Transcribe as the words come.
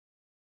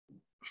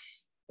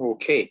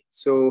Okay,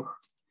 so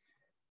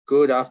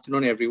good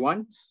afternoon,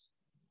 everyone.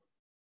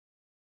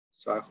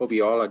 So I hope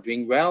you all are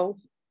doing well.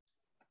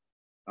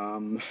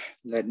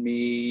 Let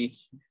me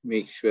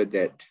make sure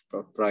that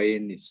Prof.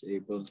 Brian is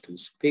able to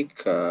speak.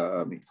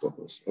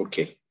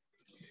 Okay.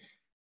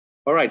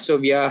 All right, so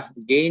we are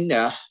again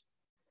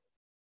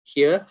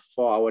here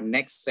for our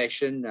next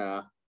session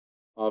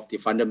of the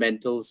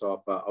fundamentals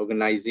of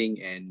organizing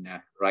and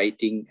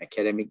writing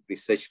academic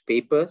research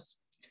papers.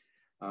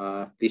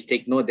 Please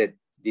take note that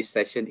this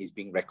session is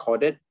being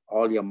recorded.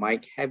 All your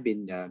mic have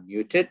been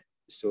muted.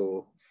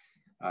 So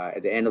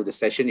at the end of the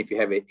session, if you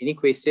have any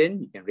question,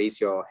 you can raise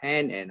your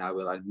hand and I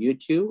will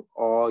unmute you,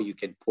 or you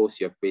can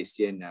post your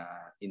question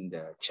in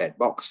the chat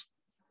box.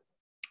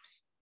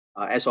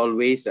 As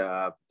always,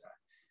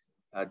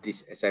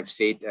 this, as I've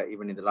said,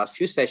 even in the last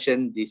few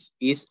sessions, this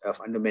is a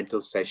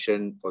fundamental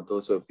session for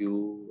those of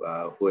you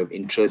who have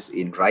interest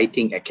in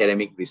writing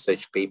academic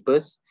research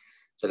papers.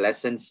 So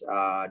lessons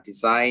are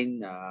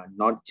designed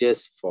not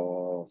just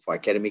for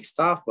academic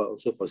staff, but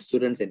also for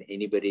students and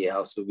anybody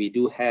else. So we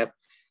do have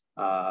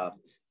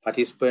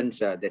participants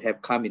that have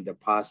come in the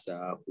past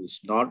who's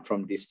not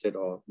from DISTED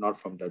or not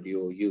from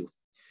WOU.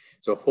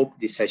 So hope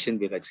this session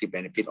will actually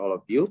benefit all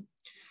of you.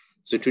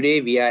 So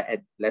today we are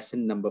at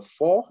lesson number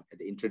 4 at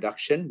the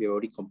introduction. We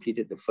already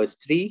completed the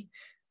first 3.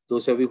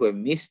 Those of you who have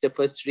missed the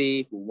first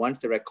 3, who want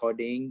the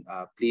recording,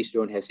 please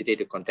don't hesitate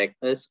to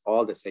contact us.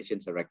 All the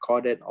sessions are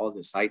recorded. All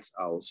the slides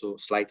are also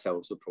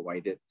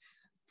provided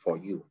for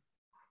you.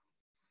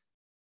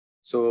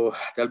 So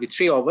there'll be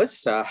 3 of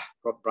us,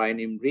 Prof. Brian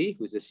Imrie,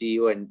 who's the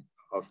CEO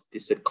of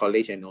DISTED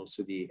College and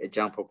also the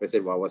adjunct professor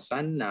at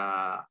Wawasan.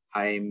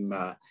 I'm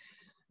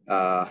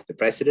the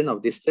president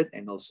of DISTED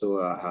and also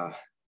a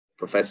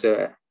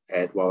professor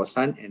at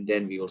Wawasan, and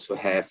then we also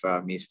have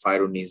Ms.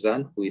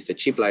 Fairunizan, who is the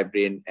chief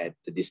librarian at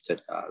the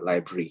DISTED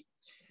library.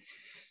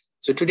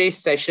 So today's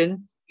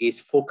session is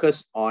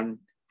focused on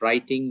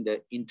writing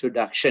the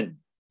introduction,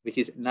 which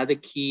is another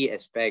key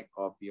aspect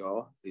of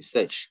your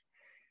research.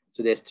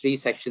 So there's 3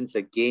 sections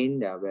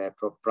again, where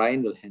Prof.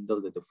 Brian will handle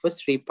the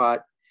first 3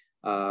 part.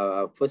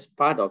 First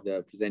part of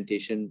the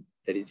presentation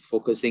that is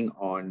focusing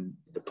on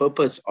the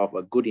purpose of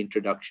a good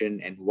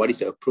introduction and what is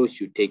the approach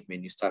you take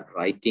when you start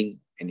writing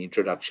an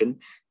introduction.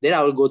 Then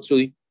I will go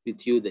through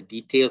with you the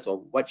details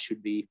of what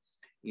should be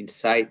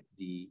inside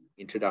the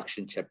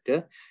introduction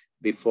chapter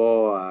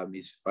before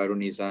Ms.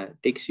 Fairunizan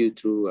takes you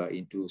through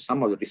into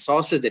some of the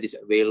resources that is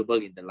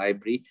available in the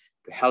library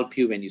to help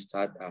you when you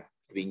start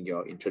doing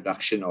your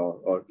introduction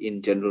or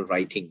in general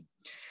writing.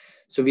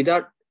 So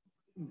without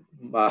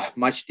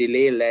much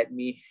delay, let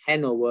me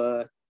hand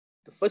over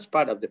the first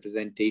part of the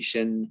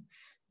presentation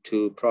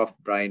to Prof.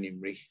 Brian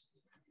Imrie.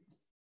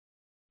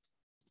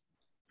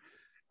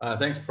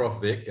 Thanks,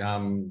 Prof. Vic.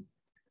 And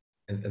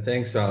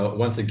thanks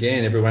once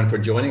again, everyone, for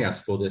joining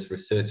us for this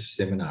research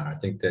seminar. I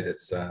think that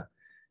it's,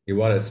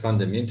 while it's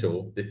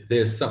fundamental,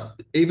 there's some,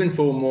 even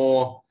for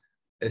more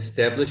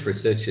established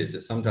researchers,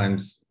 it's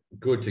sometimes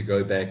good to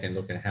go back and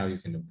look at how you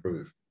can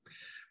improve.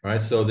 All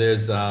right, so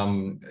there's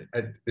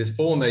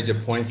 4 major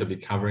points I'll be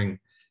covering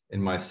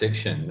in my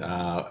section,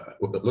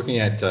 looking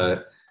at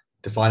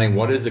defining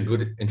what is a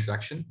good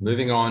introduction,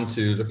 moving on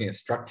to looking at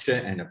structure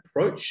and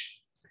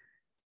approach,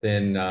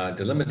 then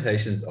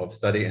delimitations of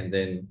study, and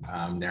then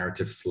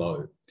narrative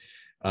flow.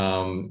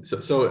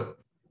 So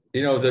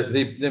you know,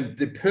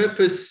 the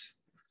purpose,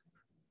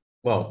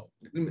 well,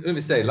 let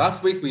me say,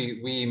 last week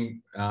we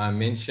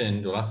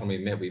mentioned, or last time we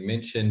met, we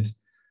mentioned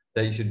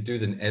that you should do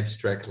the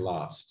abstract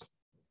last,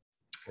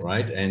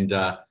 right? And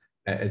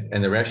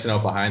the rationale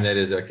behind that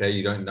is, okay,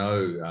 you don't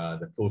know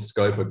the full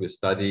scope of your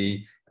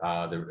study,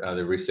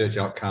 the research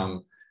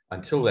outcome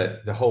until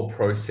the whole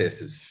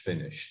process is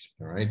finished,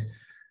 all right?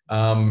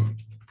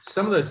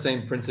 Some of those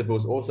same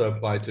principles also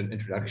apply to an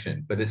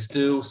introduction, but it's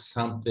still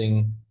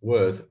something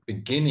worth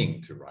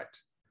beginning to write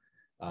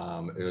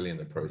early in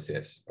the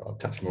process. I'll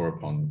touch more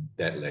upon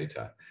that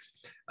later.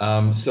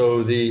 But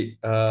the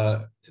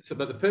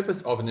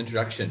purpose of an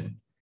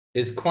introduction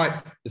is quite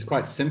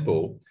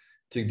simple,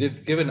 to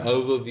give an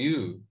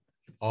overview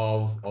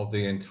of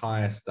the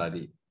entire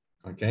study,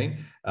 okay?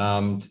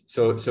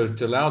 So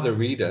to allow the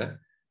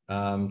reader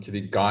to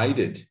be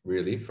guided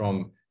really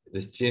from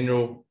this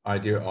general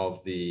idea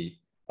of the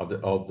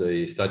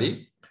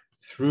study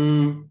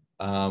through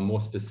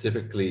more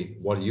specifically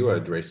what you are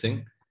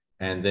addressing,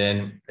 and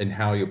then in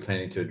how you're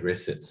planning to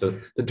address it. So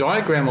the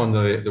diagram on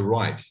the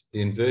right,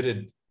 the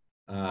inverted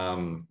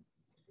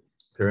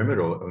pyramid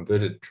or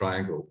inverted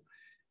triangle,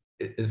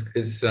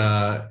 is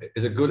a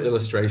good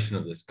illustration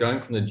of this, going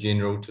from the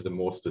general to the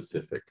more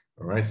specific.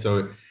 All right,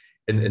 so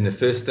in the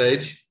first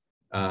stage,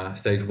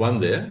 stage 1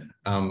 there,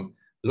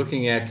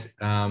 looking at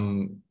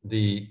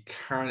the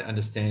current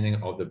understanding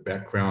of the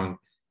background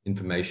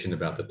information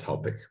about the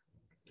topic.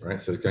 All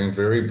right, so it's going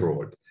very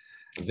broad.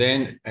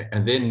 Then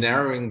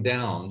narrowing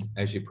down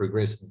as you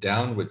progress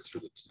downwards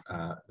through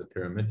the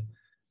pyramid,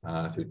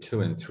 through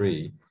 2 and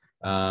 3,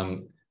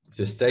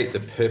 to state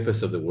the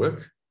purpose of the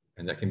work.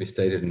 And that can be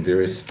stated in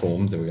various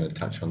forms, and we're going to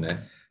touch on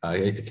that.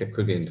 It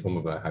could be in the form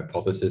of a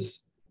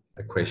hypothesis,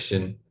 a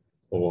question,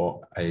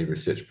 or a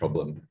research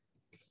problem.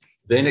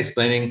 Then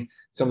explaining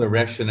some of the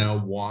rationale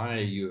why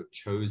you have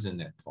chosen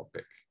that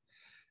topic.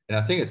 And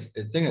I think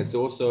it's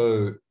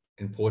also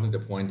important to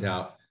point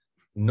out,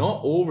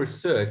 not all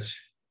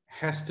research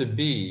has to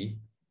be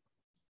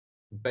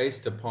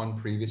based upon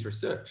previous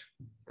research,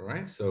 all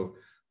right? So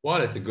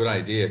while it's a good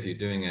idea if you're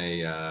doing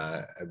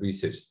a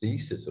research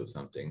thesis or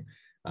something,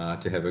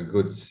 to have a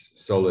good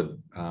solid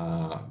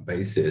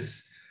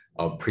basis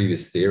of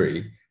previous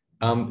theory,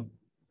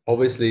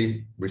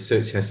 obviously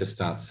research has to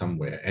start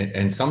somewhere.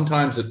 And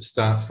sometimes it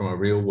starts from a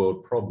real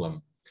world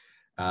problem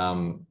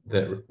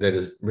that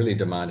is really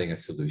demanding a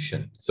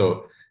solution.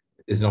 So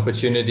there's an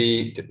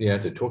opportunity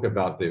to talk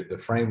about the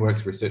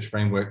frameworks, research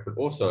framework, but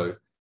also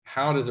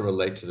how does it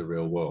relate to the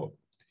real world?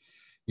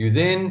 You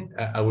then,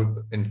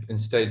 in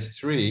stage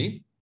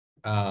 3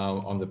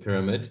 on the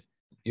pyramid,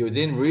 you're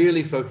then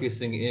really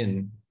focusing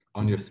in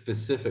on your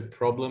specific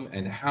problem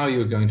and how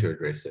you're going to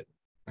address it.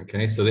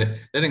 Okay, so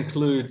that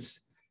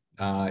includes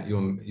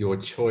your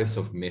choice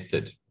of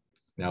method.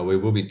 Now, we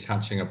will be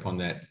touching upon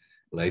that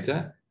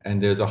later,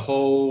 and there's a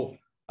whole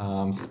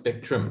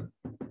spectrum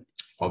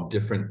of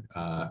different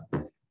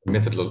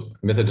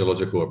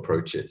methodological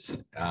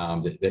approaches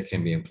that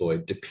can be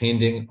employed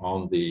depending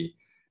on the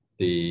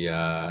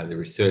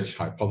research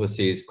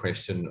hypothesis,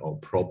 question, or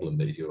problem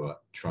that you are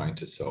trying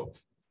to solve.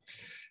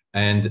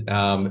 And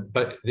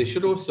but there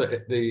should also,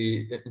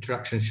 the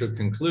introduction should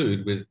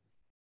conclude with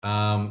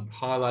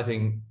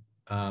highlighting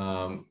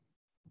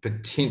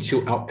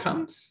potential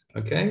outcomes,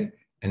 okay,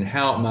 and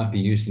how it might be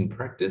used in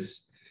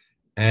practice.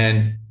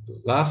 And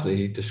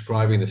lastly,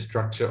 describing the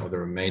structure of the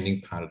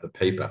remaining part of the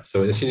paper.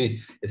 So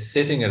actually, it's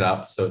setting it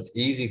up so it's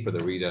easy for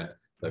the reader.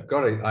 They've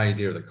got an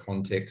idea of the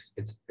context.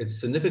 It's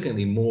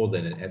significantly more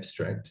than an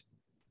abstract,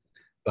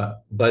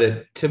 but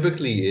it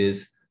typically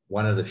is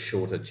one of the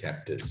shorter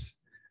chapters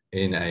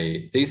in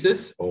a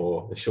thesis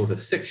or a shorter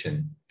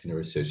section in a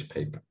research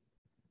paper.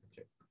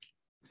 Okay.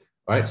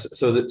 All right,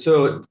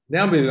 so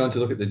now moving on to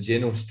look at the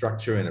general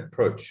structure and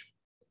approach.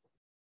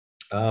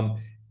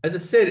 As I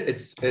said,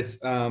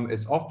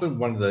 it's often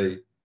one of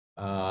the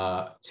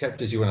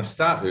chapters you want to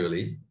start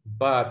early,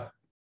 but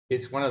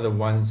it's one of the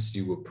ones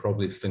you will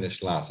probably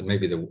finish last, and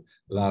maybe the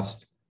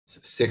last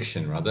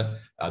section rather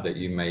that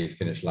you may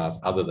finish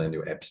last, other than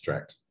your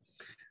abstract.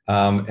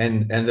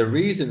 And the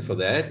reason for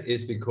that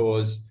is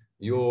because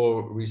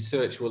your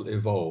research will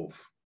evolve,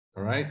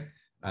 all right,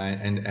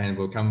 and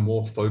will become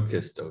more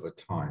focused over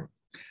time.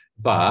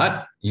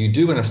 But you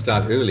do want to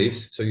start early,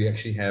 so you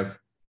actually have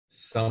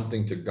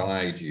something to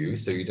guide you,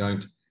 so you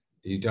don't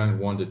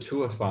wander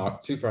too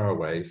far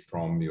away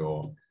from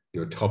your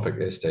topic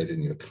as stated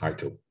in your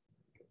title.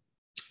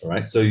 All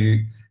right, so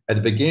you at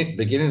the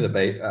beginning of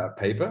the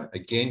paper,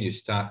 again, you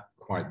start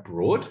quite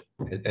broad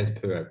as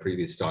per our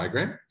previous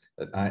diagram,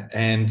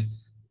 and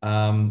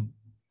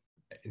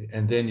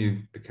then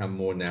you become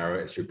more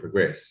narrow as you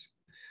progress.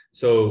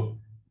 So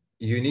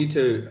you need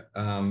to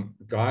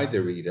guide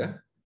the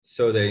reader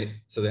so they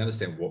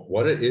understand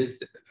what it is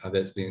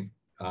that's being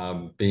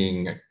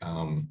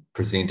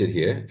presented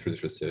here through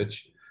this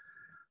research.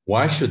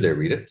 Why should they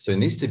read it? So it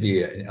needs to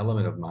be an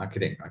element of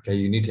marketing. Okay,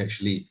 you need to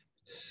actually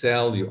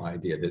sell your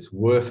idea that's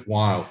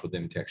worthwhile for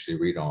them to actually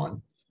read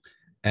on,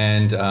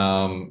 and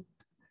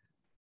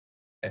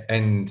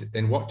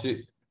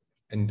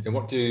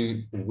what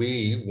do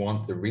we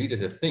want the reader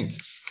to think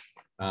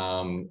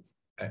and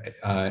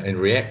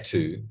react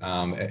to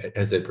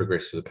as they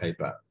progress through the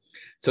paper.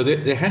 So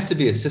there has to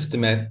be a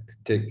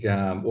systematic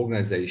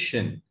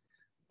organization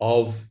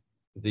of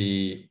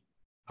the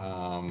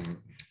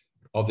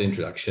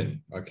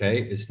introduction.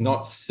 Okay, it's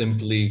not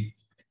simply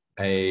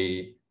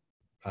a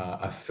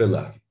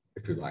filler,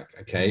 if you like.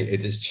 Okay,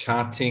 it is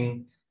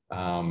charting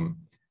in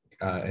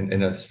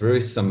a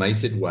very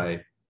summated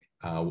way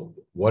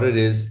what it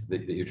is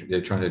that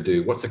you're trying to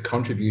do, what's the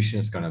contribution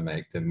it's going to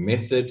make, the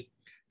method,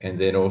 and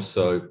then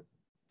also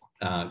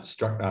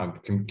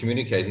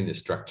communicating the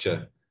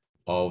structure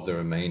of the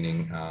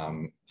remaining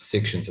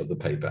sections of the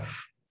paper.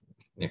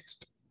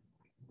 Next.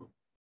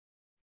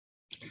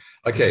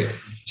 Okay,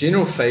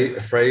 general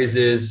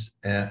phrases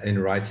in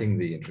writing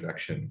the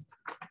introduction.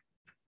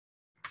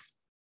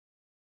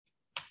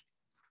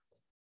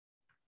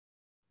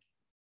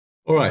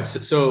 All right,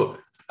 so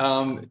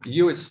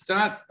you would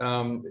start,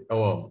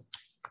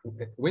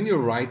 when you're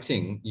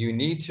writing, you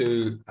need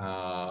to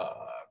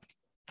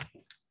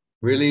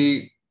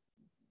really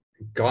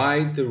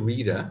guide the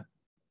reader,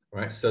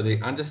 right? So they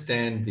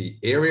understand the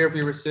area of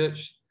your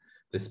research,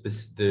 the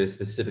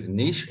specific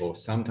niche, or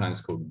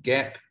sometimes called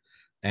gap,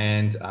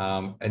 and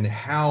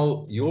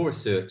how your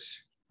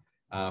research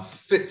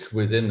fits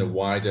within the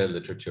wider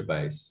literature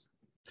base.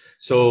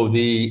 So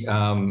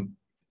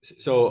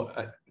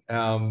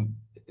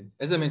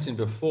as I mentioned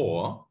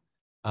before,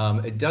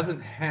 it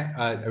doesn't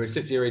have a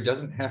research area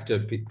doesn't have to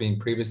have been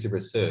previously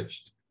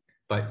researched,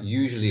 but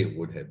usually it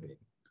would have been.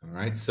 All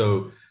right,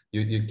 so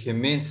you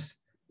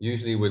commence.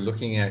 Usually, we're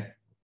looking at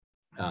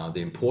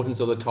the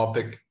importance of the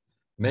topic,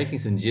 making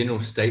some general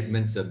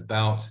statements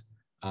about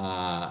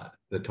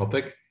the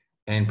topic,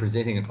 and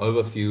presenting an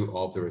overview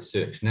of the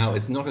research. Now,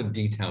 it's not a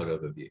detailed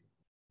overview.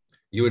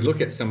 You would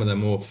look at some of the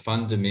more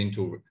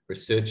fundamental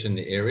research in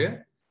the area,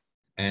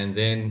 and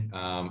then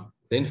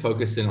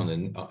focus in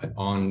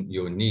on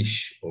your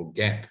niche or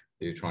gap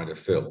that you're trying to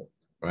fill,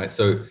 right?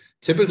 So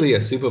typically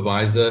a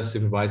supervisor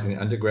supervising an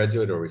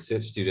undergraduate or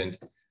research student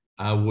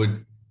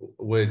would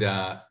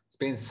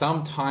spend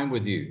some time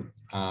with you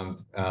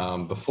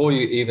before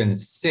you even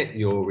set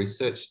your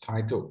research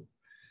title,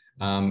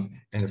 and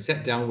have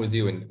sat down with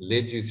you and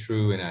led you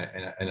through in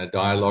a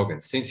dialogue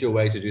and sent you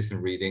away to do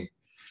some reading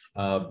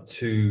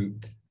to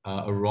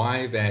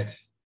arrive at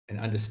an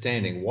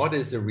understanding what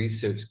is the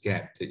research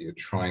gap that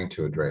you're trying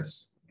to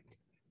address.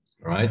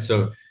 All right,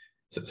 so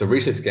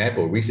research gap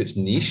or research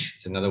niche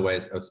is another way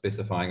of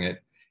specifying it.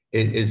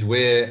 It is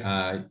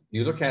where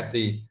you look at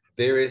the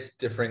various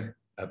different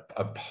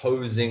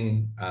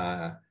opposing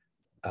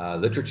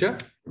literature,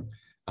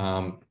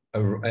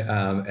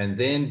 and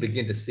then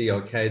begin to see,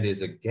 okay,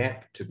 there's a gap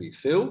to be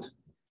filled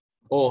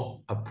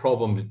or a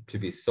problem to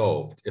be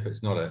solved if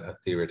it's not a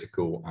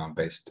theoretical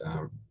based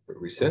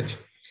research.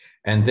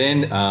 And then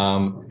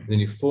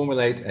you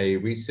formulate a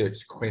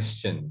research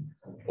question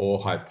or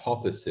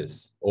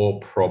hypothesis or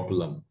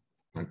problem,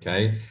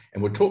 okay?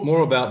 And we'll talk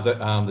more about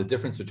the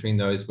difference between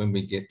those when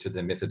we get to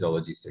the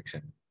methodology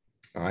section,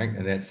 all right?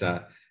 And that's,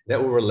 that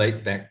will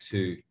relate back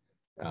to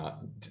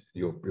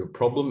your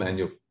problem and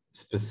your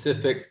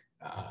specific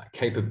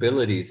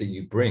capabilities that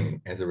you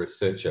bring as a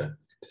researcher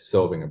to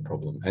solving a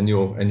problem and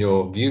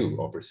your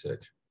view of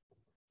research.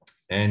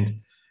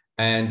 And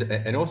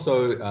also,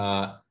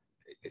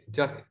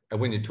 just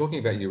when you're talking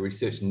about your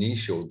research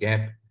niche or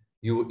gap,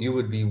 you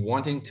would be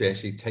wanting to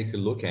actually take a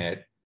look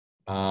at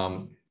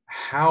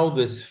how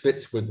this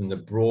fits within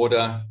the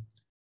broader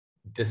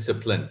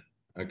discipline.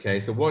 Okay,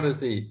 so what is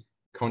the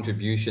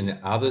contribution that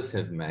others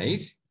have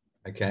made?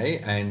 Okay,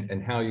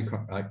 and how you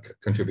are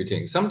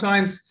contributing.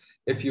 Sometimes,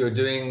 if you're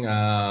doing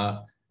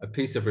a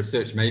piece of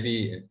research,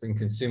 maybe in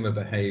consumer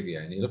behavior,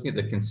 and you're looking at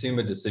the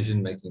consumer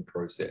decision-making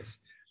process.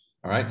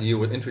 All right, you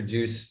will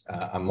introduce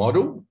a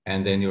model,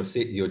 and then you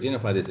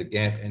identify there's a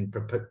gap and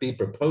be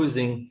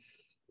proposing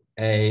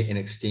an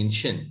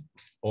extension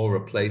or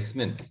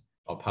replacement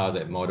of part of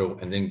that model,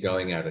 and then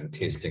going out and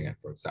testing it,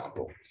 for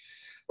example.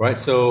 Right.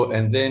 So,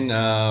 and then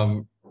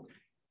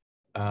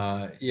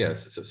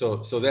yes,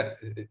 so that,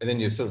 and then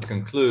you sort of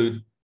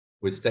conclude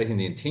with stating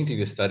the intent of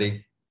your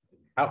study,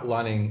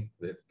 outlining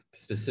the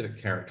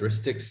specific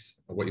characteristics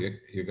of what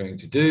you're going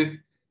to do,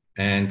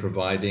 and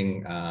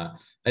providing an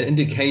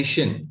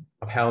indication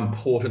of how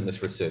important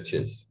this research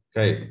is.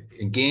 Okay,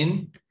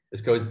 again,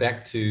 this goes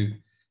back to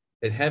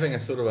it having a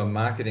sort of a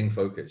marketing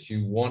focus.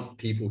 You want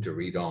people to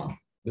read on.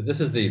 But this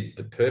is the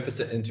purpose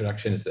of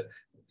introduction, is that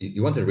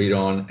you want to read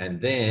on, and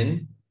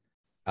then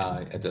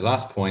at the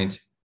last point,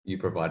 you're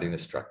providing the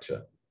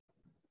structure.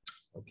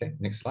 Okay,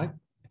 next slide.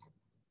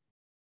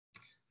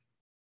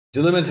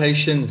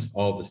 Delimitations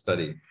of the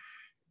study.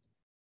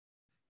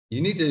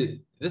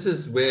 This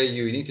is where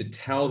you need to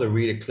tell the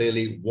reader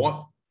clearly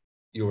what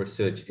your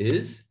research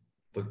is,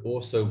 but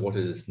also what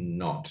it is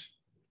not.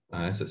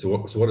 So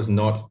what is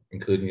not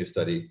included in your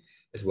study,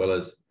 as well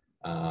as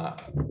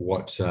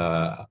what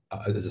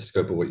is the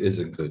scope of what is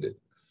included,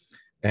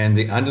 and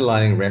the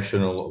underlying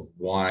rationale of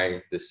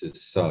why this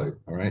is so.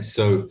 All right.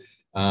 So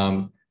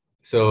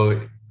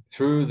so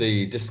through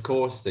the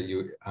discourse that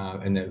you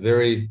in that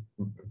very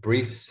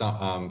brief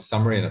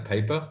summary in a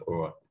paper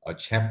or a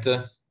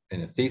chapter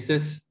in a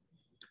thesis,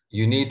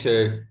 you need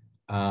to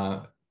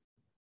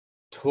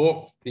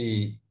talk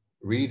the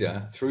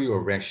reader through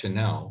your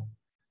rationale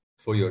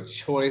for your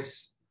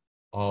choice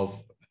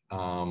of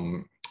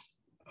your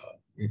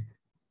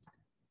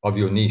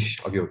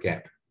niche, of your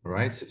gap,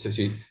 right?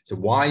 So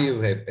why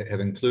you have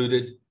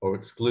included or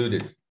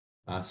excluded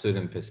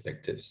certain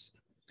perspectives,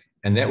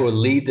 and that will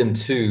lead them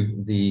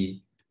to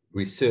the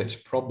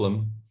research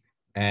problem,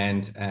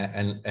 and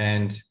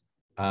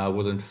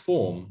will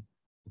inform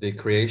the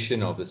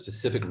creation of the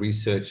specific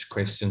research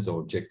questions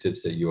or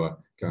objectives that you are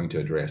going to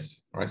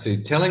address. All right, so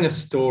you're telling a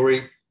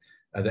story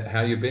that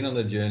how you've been on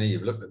the journey.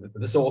 You've looked at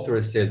this author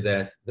has said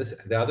that,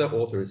 the other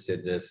author has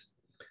said this.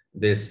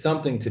 There's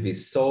something to be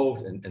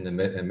solved in the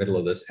middle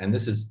of this, and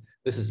this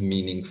is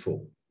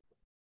meaningful.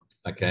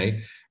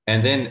 Okay,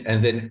 and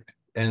then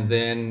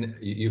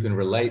you can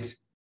relate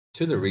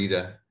to the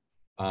reader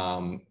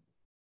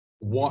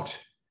what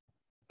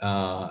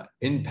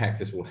impact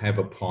this will have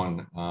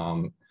upon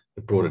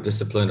the broader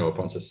discipline or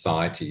upon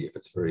society, if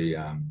it's very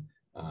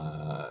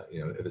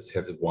if it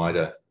has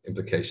wider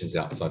implications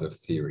outside of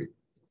theory.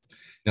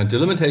 Now,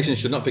 delimitation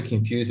should not be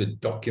confused with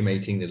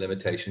documenting the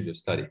limitations of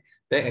study.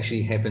 That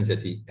actually happens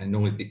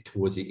normally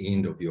towards the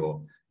end of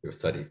your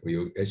study, where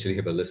you actually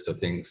have a list of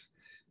things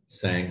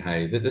saying,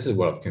 hey, this is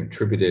what I've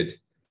contributed.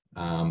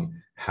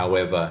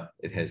 However,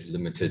 it has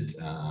limited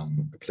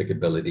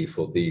applicability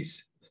for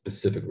these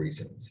specific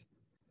reasons.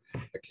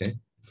 Okay,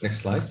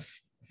 next slide.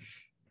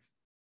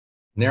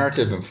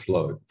 Narrative and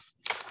flow.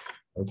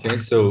 Okay,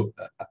 so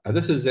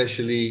this is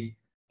actually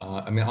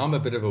I mean, I'm a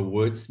bit of a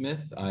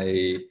wordsmith.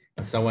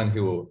 I'm someone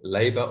who will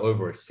labor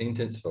over a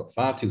sentence for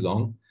far too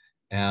long.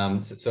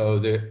 So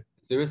there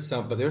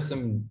are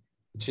some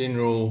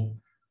general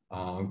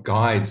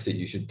guides that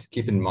you should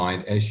keep in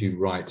mind as you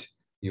write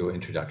your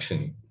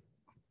introduction.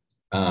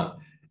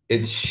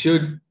 It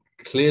should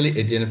clearly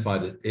identify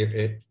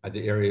the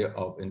area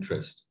of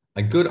interest.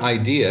 A good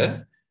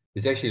idea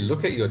is actually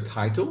look at your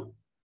title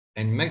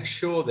and make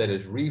sure that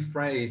it's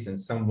rephrased in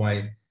some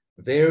way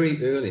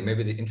very early,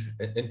 maybe the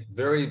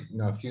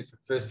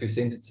first few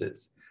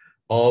sentences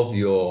of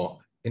your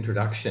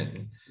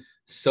introduction,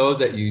 so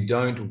that you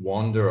don't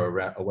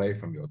wander away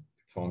from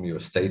your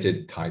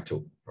stated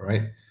title.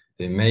 Right?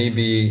 There may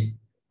be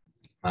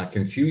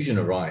confusion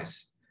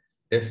arise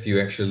if you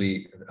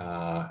actually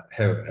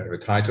have a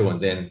title and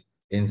then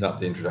ends up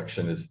the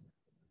introduction is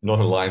not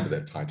aligned with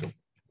that title.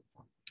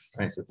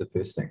 Right, so that's the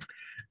first thing.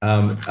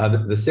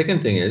 The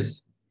second thing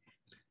is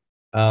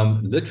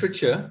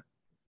literature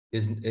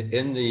is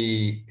in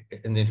the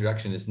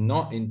introduction is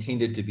not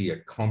intended to be a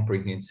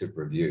comprehensive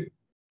review.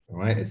 All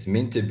right, it's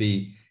meant to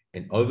be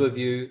an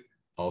overview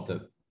of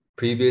the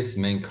previous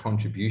main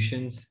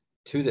contributions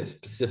to that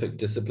specific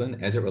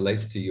discipline as it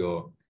relates to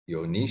your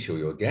niche or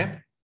your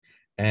gap,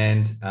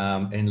 and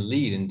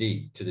lead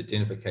indeed to the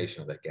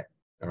identification of that gap.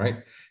 All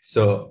right,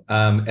 so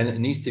and it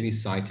needs to be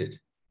cited.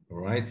 All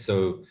right,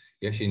 so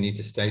you actually need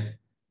to state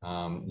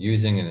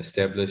using an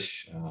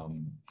established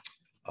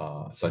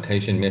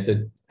citation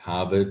method,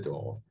 Harvard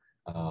or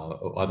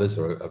others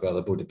are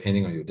available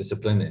depending on your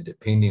discipline and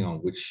depending on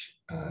which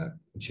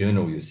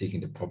journal you're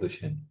seeking to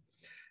publish in.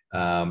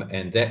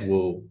 And that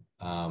will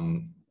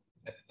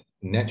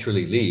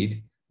naturally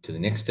lead to the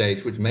next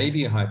stage, which may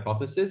be a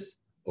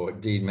hypothesis or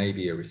indeed may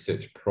be a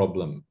research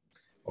problem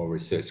or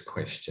research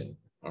question,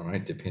 all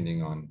right,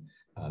 depending on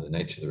the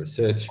nature of the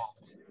research.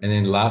 And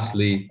then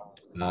lastly,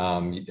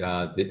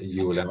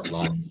 you will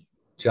outline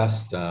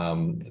just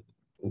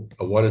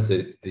what is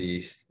the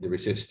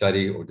research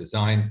study or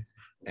design,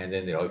 and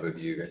then the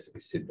overview, as we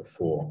said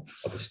before,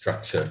 of the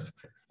structure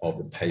of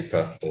the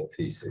paper or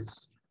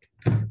thesis.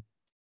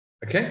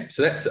 Okay,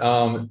 so that's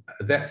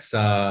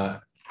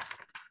an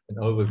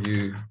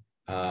overview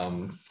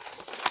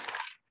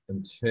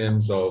in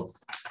terms of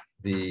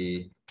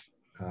the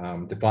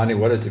defining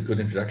what is a good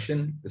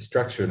introduction, the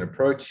structure and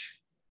approach,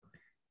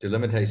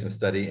 delimitation of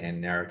study,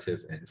 and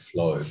narrative and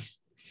flow.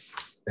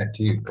 Back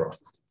to you, Prof.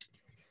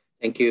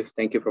 Thank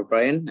you, Prof.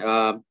 Brian.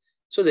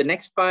 So the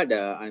next part,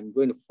 I'm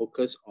going to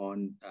focus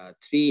on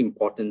three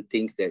important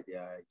things that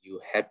you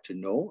have to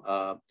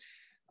know.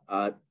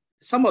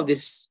 Some of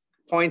this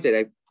point that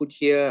I put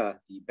here,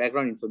 the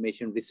background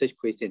information, research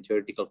question,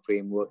 theoretical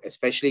framework,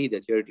 especially the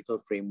theoretical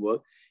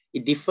framework,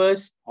 it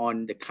differs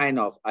on the kind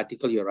of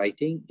article you're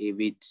writing. If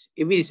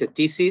it is a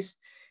thesis,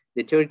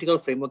 the theoretical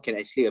framework can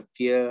actually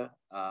appear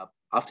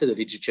after the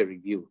literature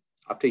review.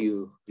 After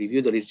you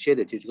review the literature,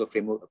 the theoretical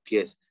framework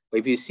appears. But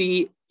if you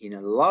see in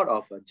a lot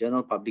of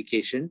journal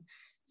publication,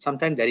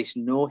 sometimes there is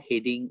no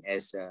heading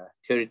as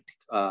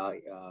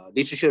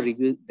literature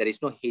review. There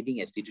is no heading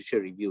as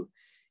literature review.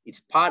 It's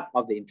part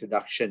of the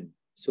introduction.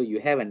 So you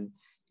have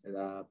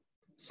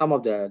some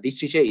of the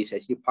literature is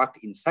actually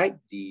parked inside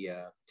the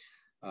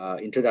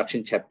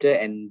introduction chapter,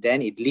 and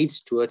then it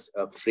leads towards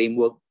a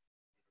framework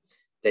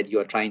that you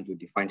are trying to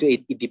define. So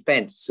it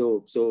depends.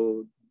 So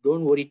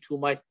don't worry too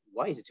much.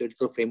 Why is the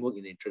theoretical framework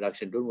in the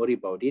introduction? Don't worry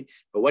about it.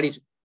 But what is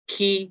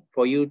key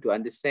for you to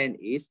understand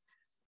is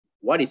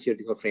what is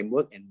theoretical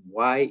framework and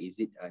why is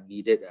it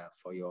needed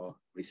for your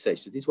research.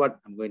 So this is what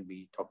I'm going to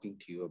be talking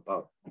to you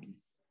about.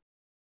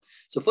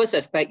 So first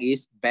aspect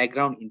is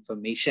background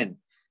information.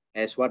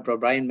 As what Prof.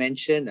 Brian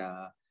mentioned,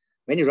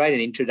 when you write an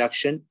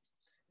introduction,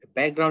 the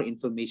background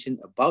information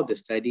about the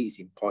study is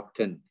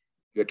important.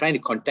 You're trying to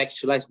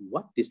contextualize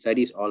what the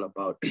study is all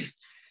about.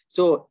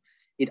 So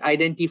it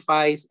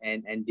identifies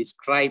and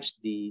describes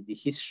the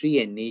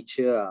history and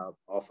nature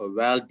of a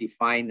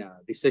well-defined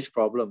research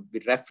problem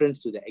with reference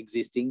to the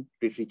existing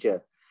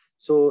literature.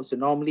 So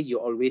normally you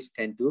always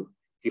tend to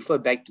refer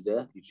back to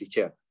the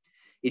literature.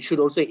 It should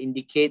also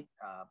indicate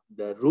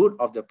the root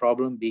of the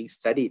problem being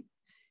studied.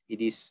 It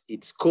is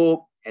its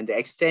scope and the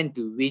extent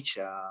to which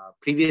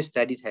previous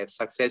studies have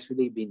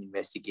successfully been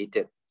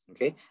investigated,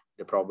 okay,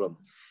 the problem.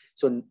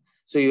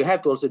 So you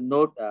have to also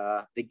note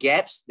the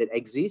gaps that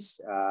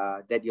exist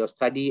that your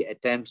study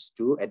attempts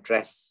to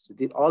address. So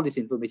all this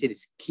information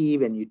is key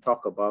when you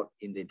talk about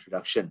in the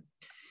introduction.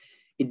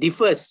 It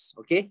differs,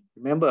 okay?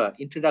 Remember,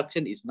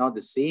 introduction is not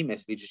the same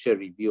as literature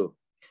review,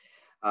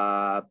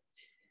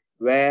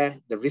 where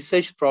the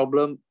research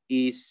problem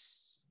is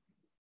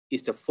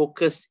the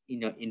focus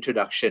in your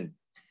introduction.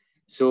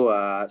 So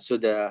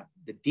the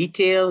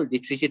detailed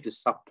literature to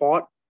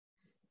support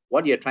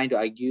what you're trying to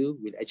argue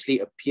will actually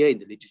appear in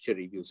the literature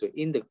review. So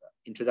in the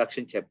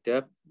introduction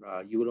chapter,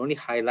 you will only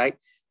highlight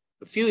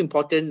a few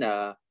important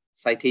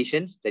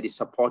citations that is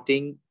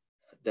supporting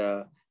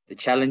the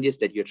challenges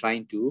that you're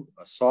trying to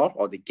solve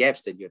or the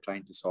gaps that you're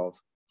trying to solve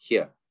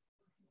here.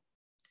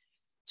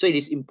 So it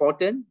is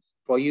important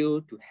for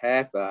you to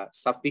have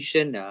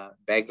sufficient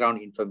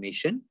background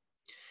information.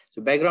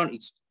 So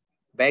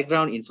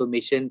background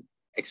information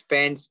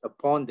expands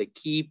upon the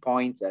key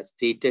points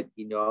stated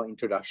in your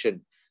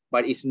introduction,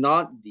 but it's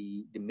not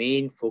the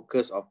main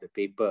focus of the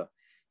paper.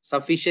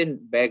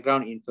 Sufficient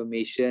background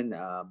information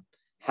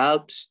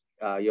helps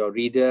your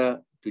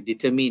reader to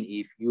determine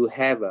if you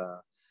have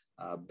a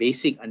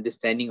basic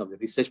understanding of the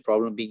research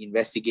problem being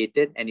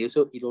investigated, and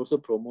it also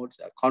promotes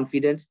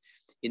confidence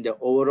in the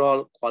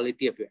overall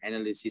quality of your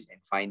analysis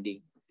and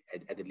finding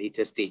at the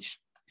later stage.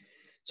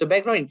 So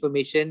background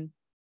information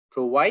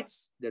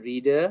provides the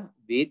reader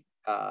with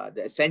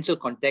the essential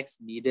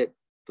context needed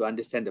to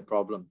understand the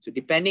problem. So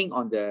depending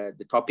on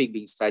the topic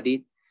being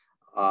studied,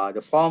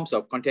 the forms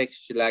of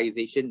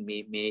contextualization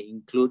may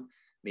include,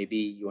 maybe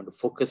you want to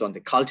focus on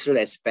the cultural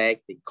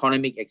aspect, the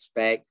economic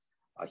aspect,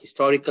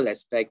 historical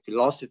aspect,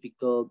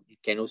 philosophical. It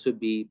can also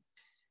be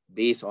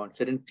based on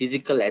certain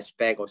physical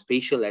aspect or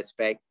spatial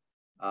aspect,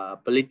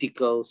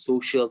 political,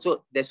 social.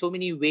 So there's so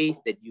many ways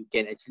that you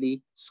can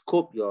actually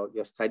scope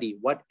your study.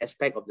 What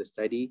aspect of the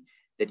study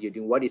that you're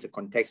doing, what is the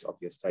context of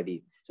your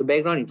study? So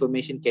background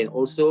information can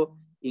also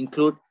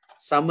include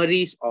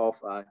summaries of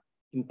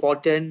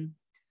important,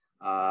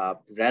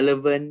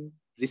 relevant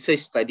research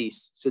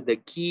studies. So the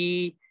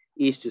key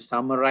is to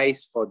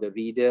summarize for the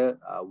reader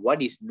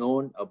what is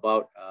known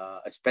about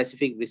a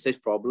specific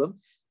research problem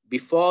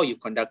before you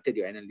conducted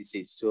your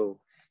analysis. So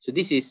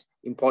this is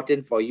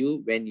important for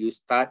you when you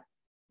start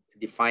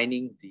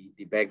defining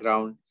the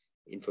background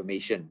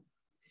information.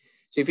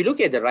 So if you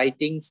look at the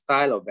writing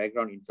style of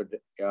background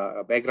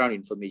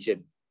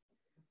information,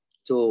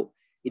 so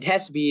it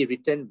has to be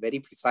written very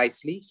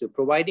precisely. So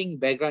providing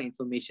background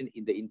information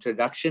in the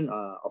introduction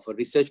of a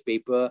research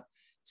paper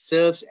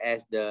serves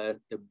as the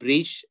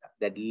bridge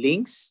that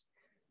links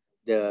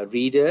the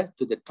reader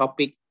to the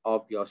topic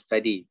of your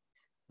study.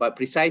 But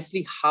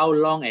precisely how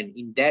long and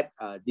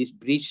in-depth this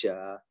bridge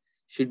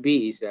should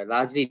be is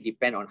largely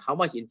depend on how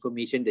much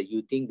information that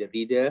you think the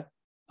reader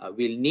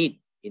will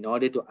need in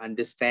order to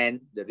understand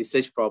the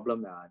research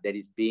problem that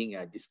is being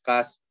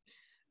discussed,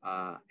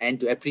 and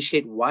to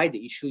appreciate why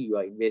the issue you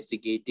are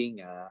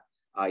investigating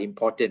are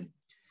important.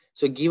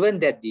 So given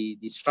that the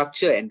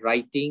structure and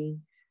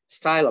writing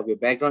style of your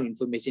background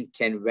information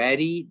can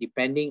vary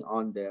depending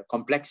on the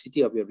complexity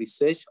of your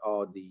research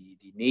or the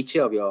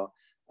nature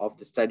of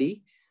the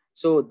study,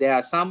 so there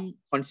are some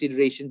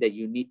considerations that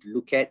you need to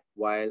look at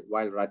while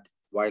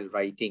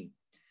writing.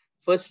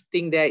 First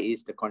thing there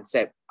is the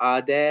concept.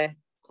 Are there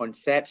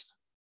concepts,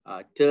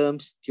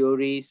 terms,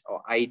 theories,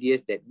 or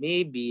ideas that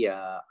may be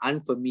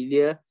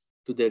unfamiliar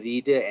to the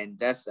reader and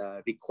thus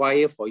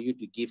require for you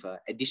to give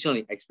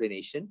additional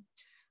explanation?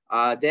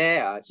 Are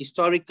there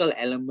historical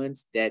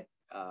elements that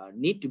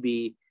need to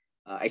be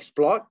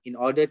explored in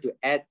order to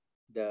add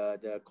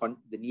the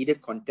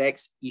needed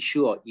context,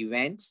 issue, or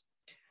events,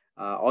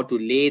 or to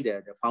lay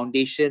the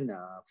foundation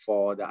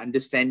for the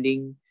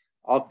understanding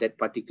of that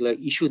particular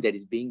issue that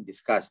is being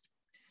discussed?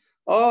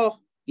 Or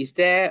is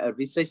the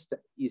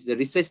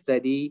research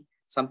study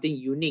something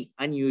unique,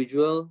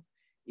 unusual,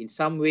 in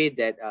some way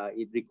that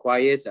it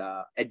requires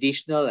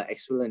additional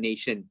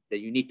explanation that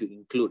you need to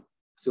include?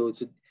 So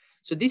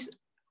these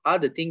are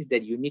the things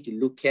that you need to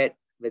look at,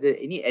 whether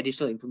any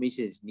additional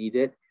information is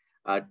needed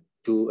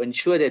to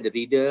ensure that the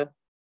reader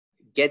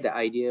get the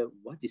idea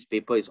what this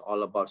paper is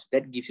all about. So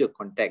that gives you a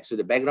context. So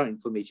the background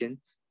information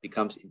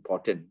becomes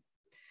important.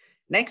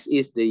 Next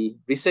is the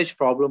research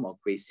problem or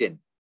question.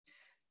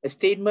 A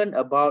statement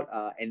about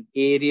an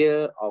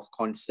area of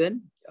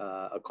concern,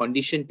 a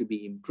condition to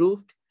be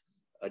improved,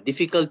 a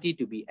difficulty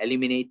to be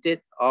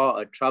eliminated,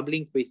 or a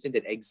troubling question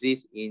that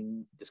exists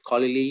in the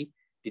scholarly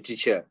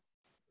literature,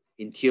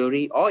 in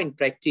theory or in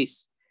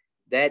practice,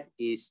 that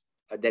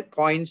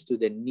points to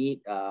the need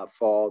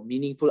for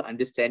meaningful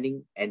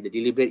understanding and the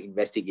deliberate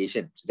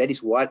investigation. So that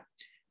is what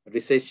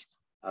research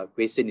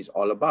question is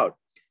all about.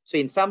 So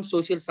in some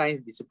social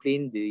science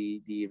discipline,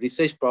 the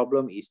research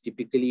problem is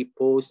typically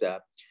posed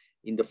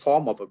in the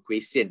form of a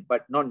question,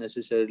 but not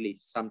necessarily.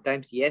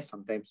 Sometimes yes,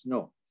 sometimes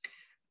no.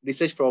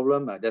 Research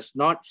problem does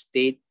not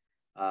state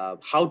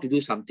how to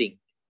do something,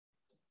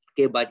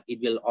 okay, but it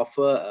will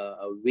offer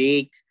a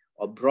vague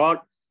or broad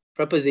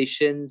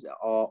prepositions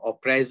or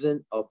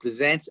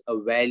presents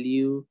a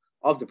value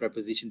of the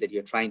preposition that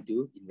you're trying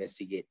to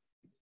investigate.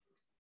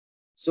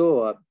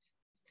 So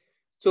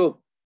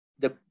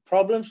the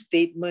problem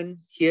statement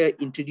here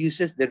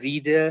introduces the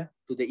reader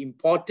to the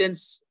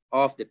importance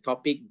of the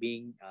topic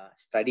being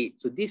studied.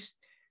 So this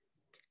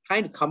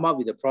trying to come up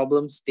with a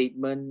problem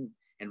statement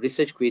and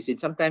research question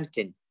sometimes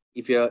can,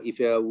 if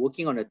you're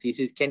working on a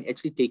thesis, can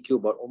actually take you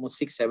about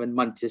almost 6-7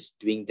 months just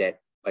doing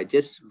that. By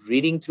just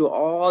reading through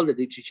all the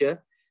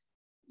literature,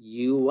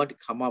 you want to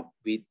come up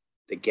with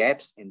the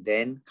gaps and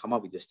then come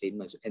up with the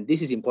statements. And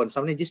this is important.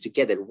 Sometimes just to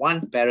get that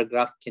one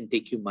paragraph can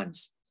take you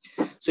months.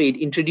 So it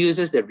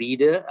introduces the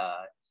reader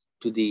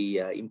to the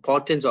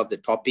importance of the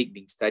topic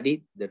being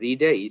studied. The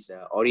reader is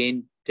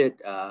oriented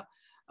to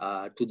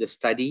the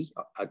study,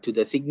 to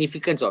the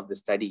significance of the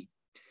study.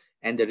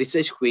 and the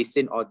research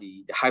question or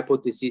the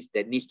hypothesis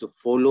that needs to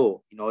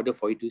follow in order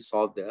for you to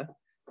solve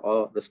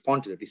or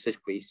respond to the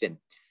research question.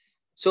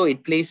 So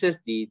it places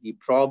the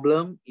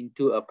problem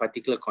into a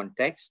particular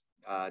context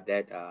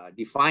that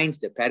defines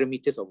the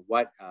parameters of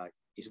what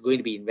is going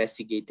to be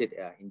investigated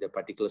in the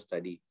particular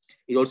study.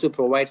 It also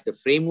provides the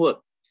framework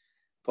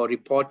for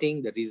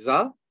reporting the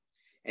result,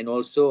 and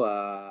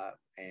also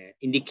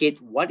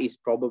indicate what is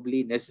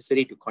probably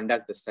necessary to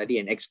conduct the study,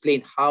 and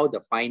explain how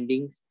the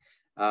findings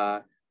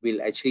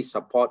will actually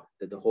support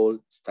the whole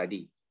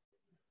study.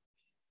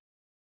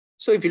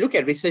 So if you look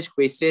at research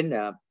question,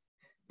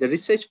 the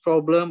research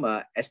problem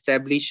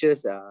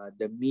establishes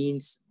the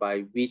means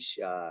by which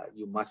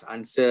you must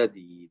answer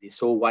the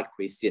so what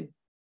question.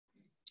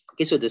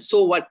 Okay, so the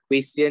so what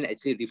question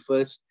actually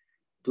refers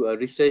to a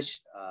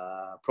research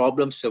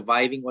problem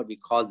surviving what we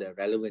call the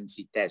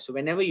relevancy test. So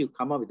whenever you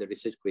come up with a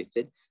research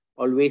question,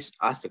 always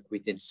ask the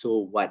question, so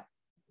what?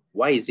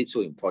 Why is it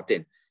so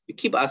important? You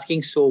keep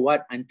asking so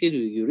what until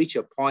you reach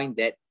a point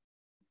that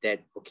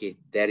okay,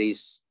 there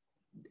is,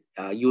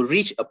 you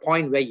reach a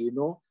point where you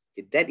know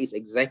that is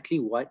exactly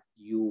what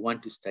you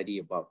want to study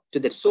about. So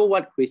that so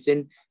what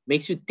question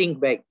makes you think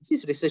back, is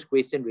this research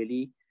question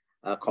really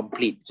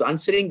complete? So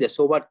answering the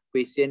so what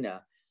question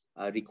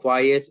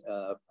requires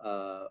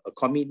a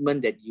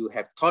commitment that you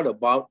have thought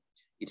about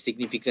its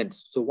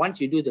significance. So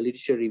once you do the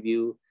literature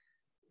review,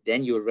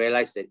 then you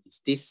realize that is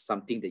this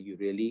something that you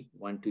really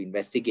want to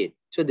investigate.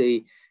 So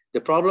the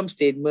problem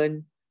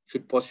statement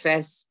should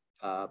possess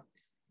a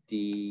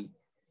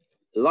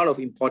lot of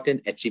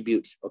important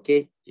attributes.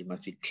 Okay, it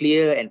must be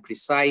clear and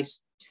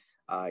precise.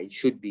 It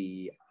should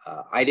be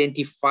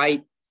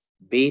identified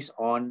based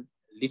on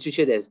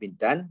literature that has been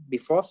done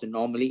before. So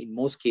normally in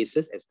most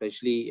cases,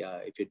 especially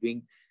if you're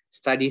doing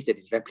studies that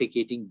is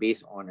replicating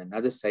based on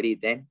another study,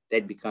 then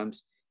that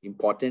becomes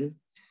important.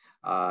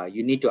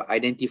 You need to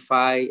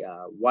identify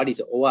what is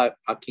the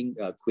overarching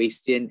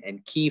question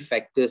and key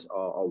factors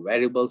or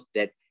variables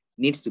that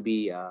needs to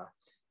be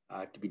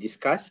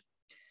discussed.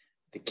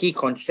 The key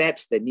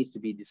concepts that needs to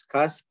be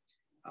discussed.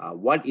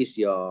 What is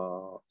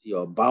your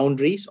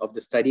boundaries of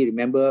the study?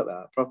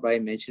 Remember, Prof.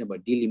 Brian mentioned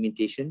about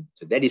delimitation.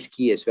 So that is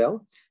key as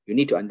well. You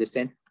need to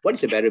understand what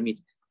is a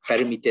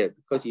parameter,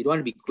 because you don't want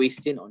to be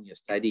questioned on your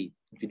study.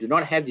 If you do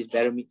not have these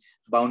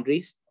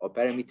boundaries or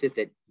parameters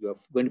that you are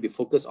going to be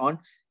focused on,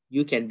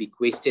 you can be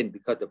questioned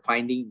because the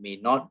finding may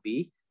not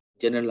be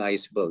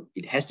generalizable.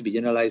 It has to be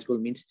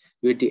generalizable, means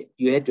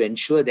you have to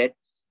ensure that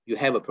you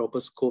have a proper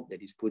scope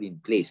that is put in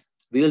place.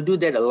 We will do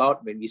that a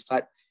lot when we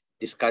start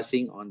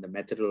discussing on the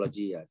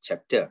methodology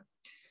chapter.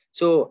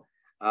 So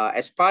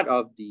as part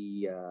of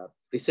the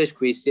research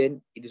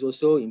question, it is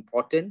also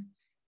important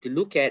to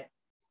look at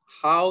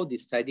how the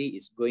study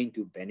is going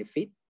to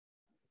benefit.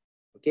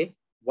 Okay,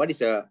 what is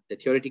the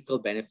theoretical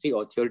benefit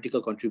or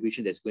theoretical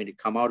contribution that's going to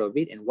come out of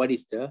it, and what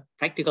is the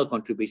practical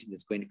contribution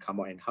that's going to come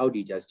out, and how do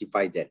you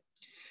justify that?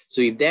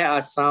 So if there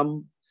are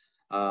some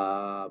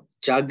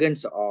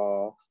jargons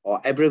or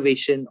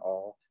abbreviation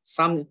or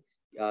some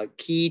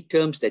key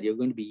terms that you're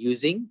going to be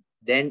using,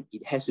 then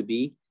it has to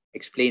be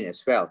explained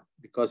as well,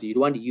 because you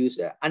don't want to use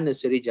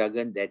unnecessary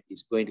jargon that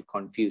is going to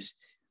confuse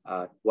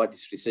what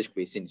this research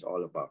question is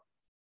all about.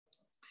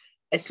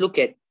 Let's look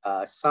at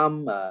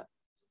some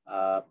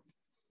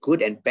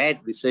good and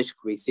bad research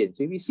questions.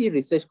 So if you see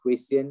research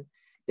question,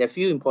 there are a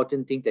few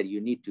important things that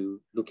you need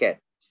to look at.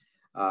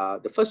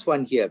 The first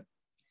one here,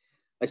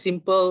 a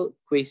simple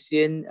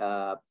question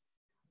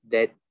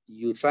that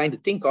you're trying to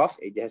think of,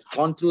 it has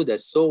gone through the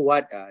so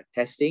what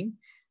testing.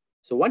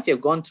 So once you've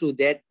gone through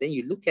that, then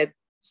you look at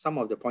some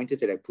of the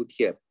pointers that I put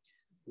here.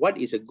 What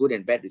is a good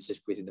and bad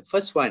research question? The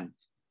first one,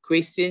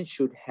 question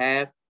should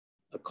have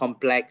a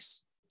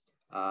complex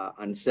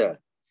answer.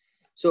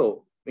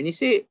 So when you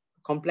say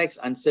complex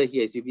answer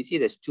here, so if you see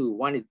there's two.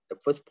 One is the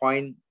first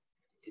point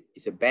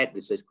is a bad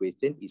research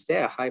question. Is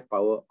there a high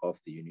power of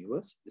the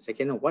universe? The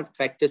second one, what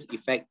factors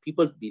affect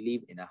people to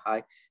believe in a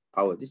high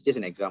power? This is just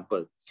an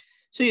example.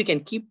 So you can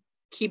keep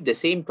the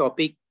same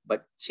topic,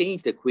 but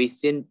change the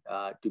question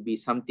to be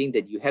something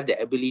that you have the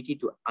ability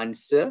to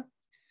answer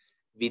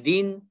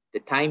within the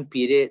time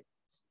period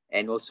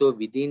and also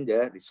within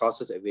the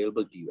resources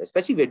available to you,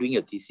 especially if you're doing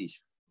your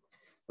thesis.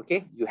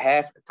 Okay, you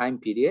have a time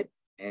period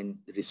and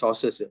the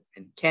resources,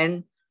 and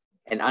can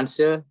an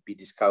answer be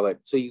discovered?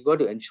 So you got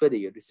to ensure that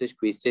your research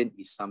question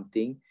is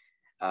something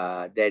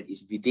that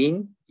is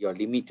within your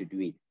limit to do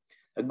it.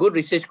 A good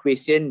research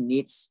question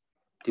needs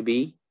to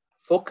be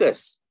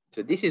focused.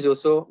 So this is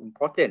also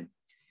important.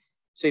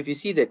 So if you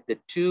see that the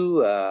two,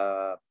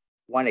 the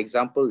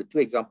two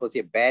examples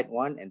here, bad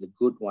one and the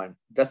good one.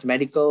 Does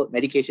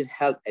medication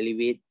help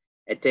alleviate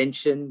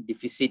attention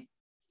deficit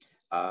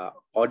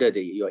order,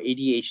 your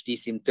ADHD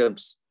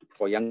symptoms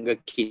for younger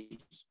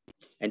kids?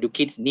 And do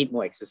kids need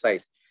more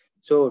exercise?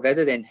 So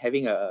rather than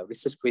having a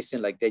research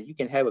question like that, you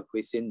can have a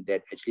question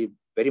that actually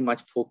very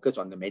much focus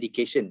on the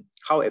medication.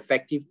 How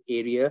effective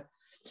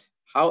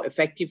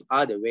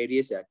are the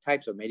various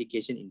types of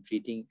medication in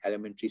treating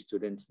elementary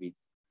students with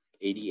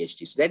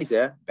ADHD? So that is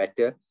a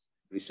better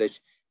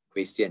research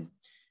question.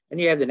 Then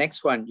you have the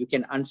next one. You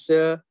can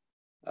answer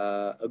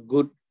a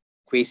good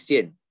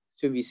question.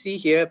 So we see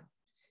here,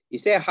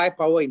 is there a high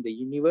power in the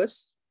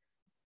universe?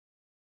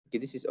 Okay,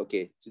 this is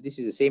okay. So this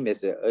is the same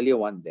as the earlier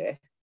one there.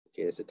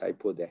 Okay, there's a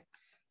typo there.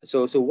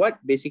 So what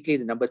basically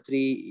the number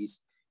 3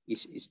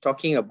 is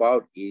talking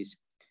about is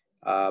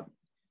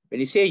when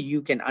you say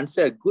you can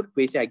answer a good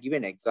question, I give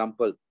an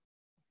example.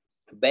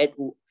 Bad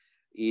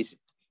is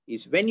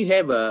when you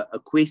have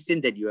a question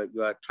that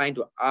you are trying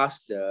to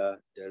ask the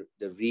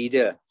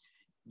reader.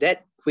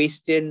 That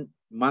question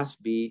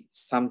must be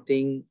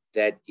something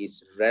that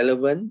is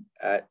relevant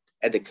at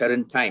the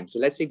current time. So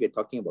let's say we're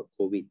talking about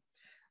COVID.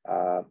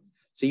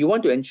 So you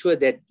want to ensure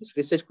that this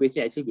research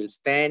question actually will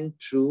stand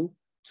true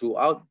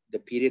throughout the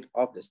period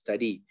of the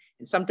study.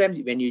 And sometimes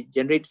when you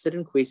generate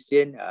certain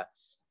question,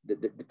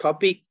 the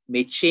topic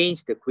may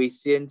change the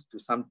questions to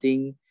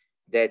something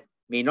that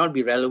may not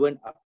be relevant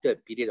after a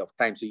period of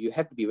time. So you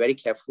have to be very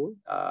careful,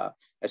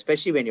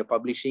 especially when you're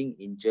publishing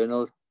in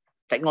journal,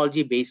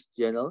 technology-based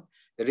journal.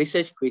 The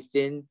research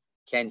question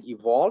can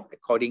evolve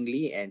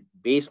accordingly and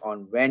based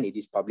on when it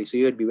is published. So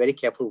you have to be very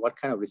careful what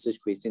kind of research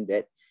question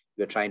that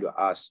you're trying to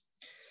ask.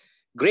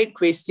 Great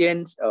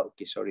questions,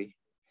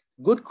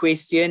 good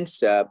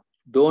questions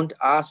don't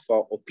ask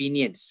for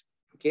opinions,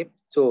 okay?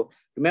 So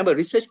remember,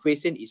 research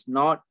question is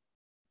not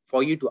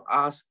for you to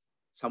ask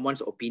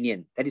someone's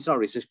opinion. That is not a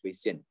research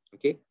question,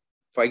 okay?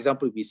 For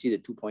example, we see the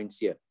 2 points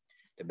here.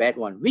 The bad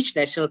one, which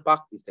national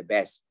park is the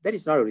best? That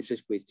is not a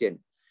research question.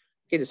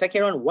 Okay, the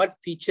second one, what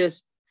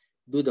features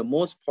do the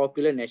most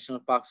popular national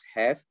parks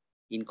have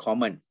in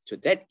common? So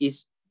that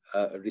is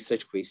a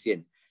research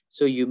question.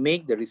 So you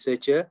make the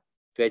researcher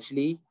to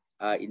actually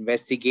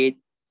investigate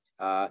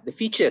the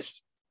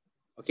features,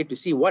 okay, to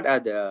see what are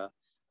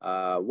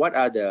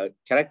the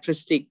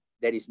characteristics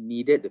that is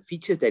needed, the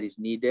features that is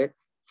needed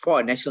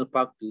for a national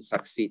park to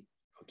succeed.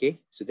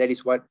 Okay, so that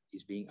is what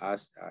is being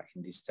asked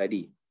in this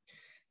study.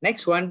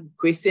 Next one,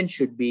 question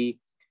should be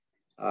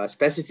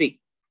specific.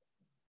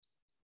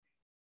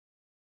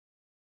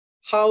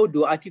 How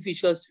do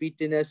artificial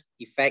sweeteners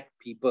affect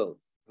people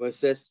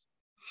versus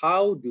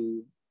how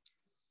do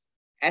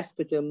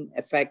aspartame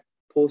affect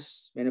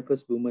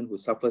post-menopause women who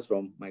suffers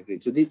from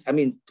migraine? So this, I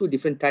mean, 2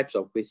 different types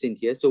of questions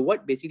here. So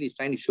what basically is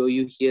trying to show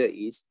you here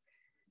is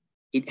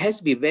it has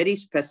to be very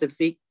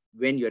specific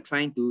when you're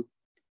trying to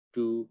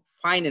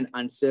find an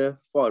answer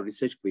for a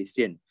research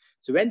question.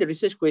 So when the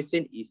research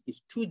question is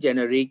too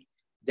generic,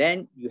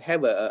 then you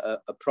have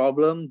a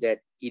problem that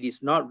it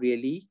is not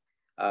really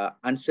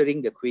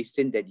answering the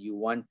question that you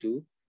want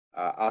to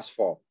ask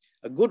for.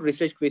 A good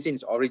research question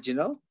is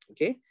original,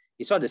 okay?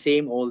 It's not the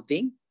same old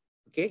thing,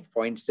 okay?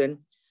 For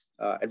instance,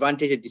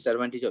 advantage and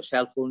disadvantage of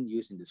cell phone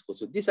use in the school.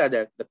 So these are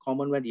the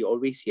common ones you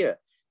always hear.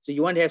 So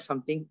you want to have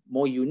something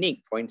more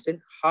unique. For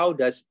instance, how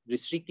does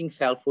restricting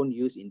cell phone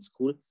use in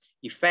school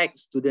affect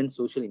student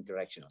social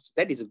interaction? So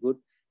that is a good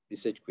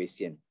research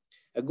question.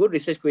 A good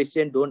research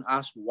question don't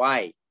ask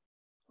why,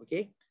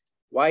 okay?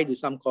 Why do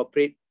some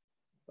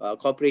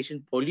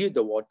corporations pollute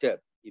the water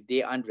if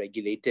they aren't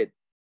regulated?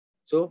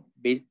 So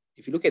if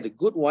you look at the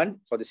good one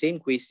for the same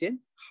question,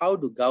 how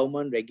do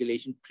government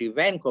regulation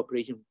prevent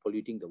corporations from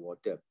polluting the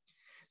water?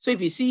 So if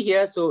you see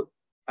here, so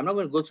I'm not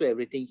going to go through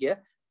everything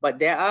here, but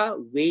there are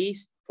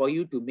ways for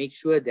you to make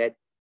sure that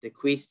the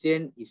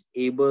question is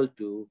able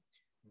to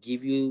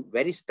give you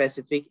very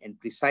specific and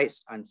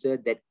precise answer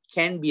that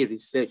can be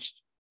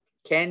researched,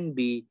 can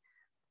be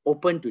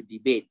open to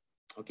debate,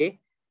 okay?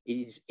 It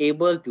is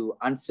able to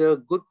answer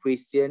good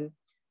question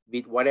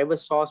with whatever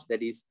source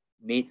that is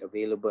made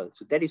available.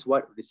 So that is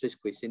what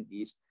research question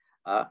is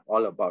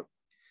all about.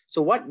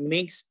 So what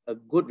makes a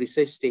good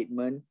research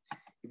statement?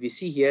 If you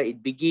see here,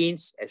 it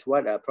begins as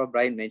what Prof.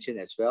 Brian mentioned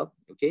as well,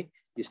 okay?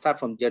 You start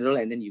from general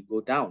and then you go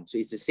down. So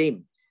it's the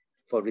same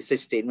for research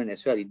statement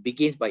as well. It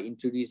begins by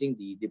introducing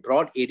the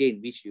broad area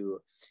in which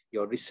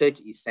your research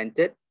is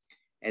centered,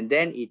 and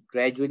then it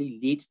gradually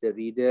leads the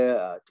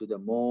reader to the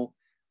more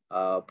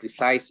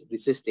precise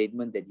research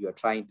statement that you are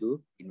trying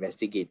to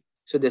investigate.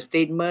 So the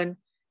statement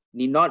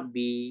need not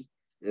be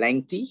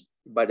lengthy,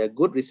 but a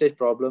good research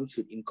problem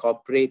should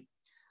incorporate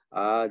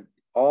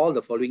all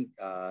the following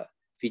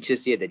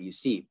features here that you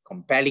see.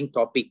 Compelling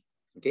topic,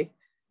 okay?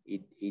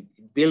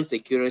 It builds the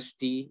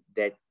curiosity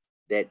that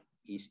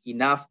is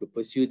enough to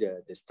pursue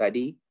the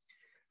study.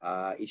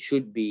 It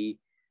should be,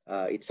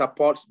 it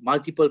supports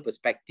multiple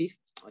perspectives,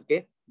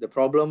 okay? The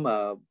problem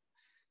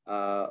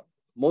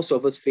most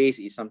of us face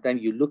is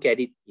sometimes you look at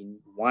it in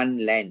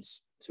one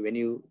lens. So when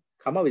you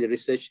come up with a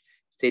research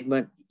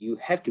statement, you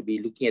have to be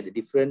looking at the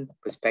different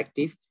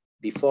perspective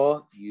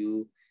before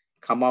you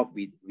come up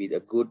with a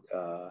good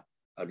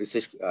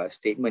research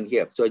statement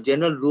here. So a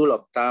general rule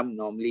of thumb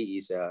normally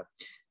is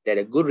that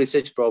a good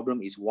research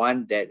problem is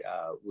one that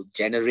would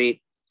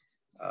generate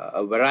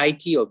a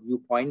variety of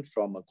viewpoints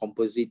from a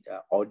composite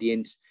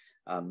audience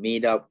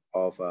made up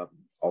of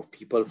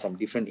people from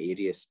different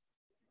areas.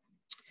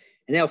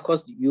 And then, of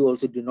course, you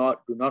also do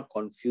not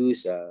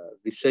confuse a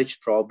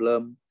research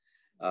problem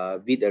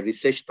with a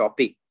research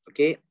topic.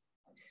 Okay,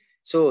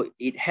 so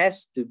it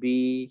has to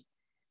be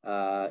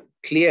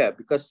clear,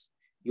 because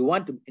you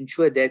want to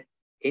ensure that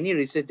any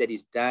research that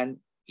is done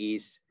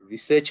is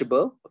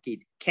researchable. Okay, it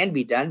can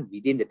be done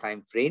within the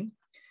time frame.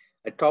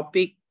 A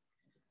topic,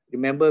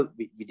 remember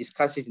we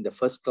discussed it in the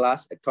first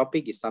class, a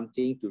topic is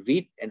something to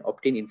read and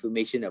obtain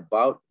information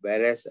about,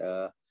 whereas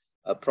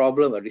a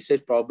problem, a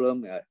research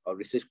problem or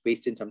research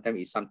question sometimes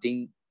is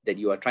something that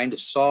you are trying to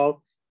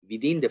solve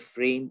within the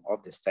frame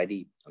of the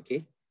study,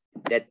 okay,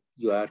 that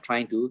you are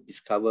trying to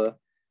discover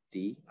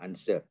the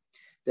answer.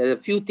 There are a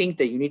few things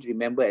that you need to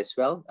remember as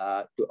well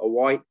to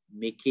avoid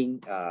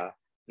making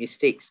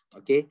mistakes,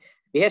 okay.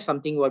 We have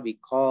something what we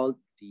call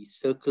the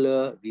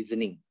circular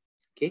reasoning,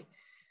 okay.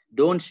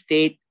 Don't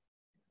state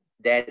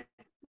that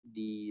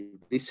the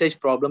research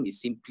problem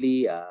is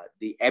simply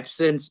the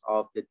absence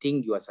of the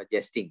thing you are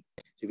suggesting.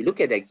 So if you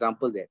look at the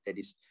example that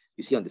is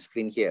you see on the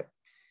screen here,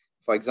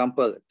 for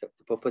example, the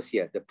purpose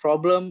here, the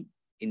problem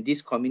in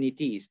this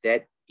community is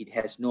that it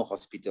has no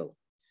hospital.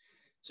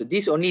 So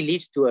this only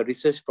leads to a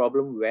research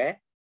problem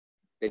where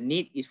the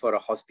need is for a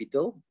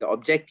hospital. The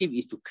objective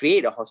is to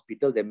create a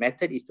hospital. The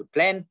method is to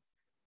plan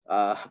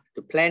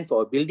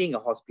for building a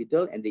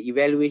hospital, and the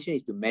evaluation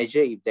is to measure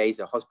if there is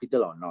a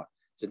hospital or not.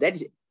 So that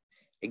is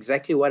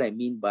exactly what I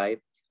mean by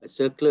a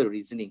circular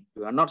reasoning.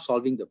 You are not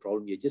solving the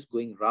problem. You're just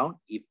going round.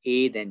 If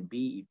A, then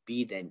B. If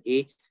B, then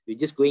A. You're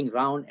just going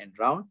round and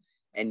round,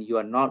 and you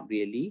are not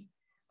really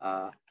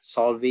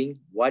solving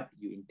what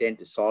you intend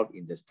to solve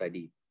in the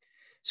study.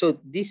 So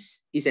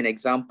this is an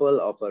example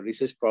of a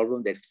research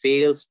problem that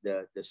fails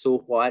the so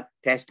what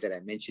test that I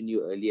mentioned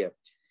you earlier.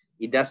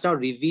 It does not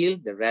reveal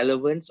the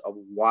relevance of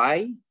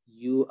why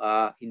you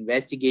are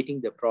investigating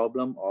the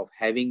problem of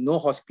having no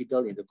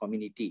hospital in the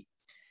community.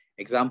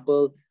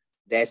 Example,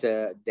 there's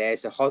a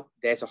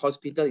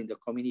hospital in the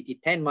community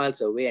 10 miles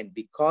away, and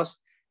because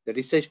the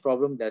research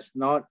problem does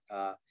not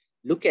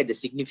look at the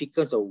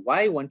significance of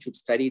why one should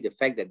study the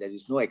fact that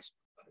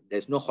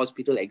there's no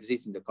hospital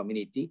exists in the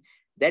community,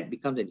 that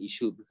becomes an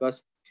issue,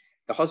 because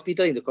the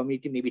hospital in the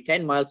community may be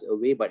 10 miles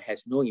away but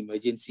has no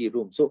emergency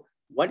room. So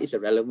what is the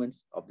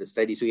relevance of the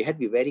study? So you have to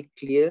be very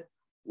clear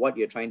what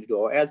you're trying to do,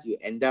 or else you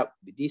end up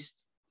with this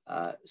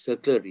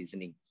circular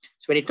reasoning.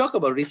 So when you talk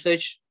about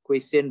research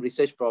question,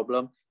 research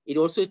problem, it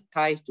also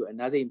ties to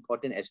another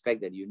important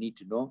aspect that you need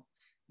to know,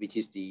 which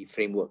is the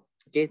framework,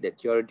 okay, the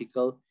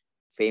theoretical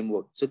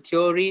framework. So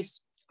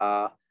theories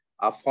are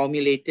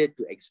formulated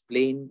to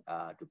explain,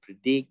 to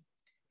predict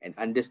and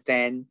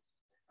understand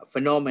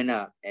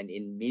phenomena, and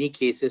in many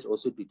cases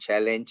also to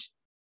challenge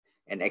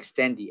and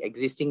extend the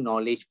existing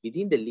knowledge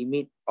within the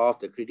limit of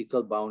the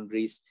critical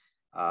boundaries,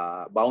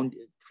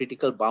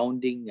 critical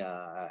bounding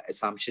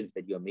assumptions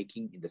that you're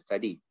making in the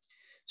study.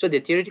 So the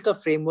theoretical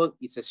framework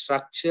is a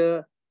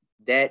structure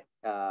that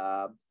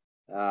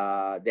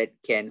that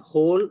can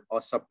hold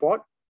or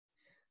support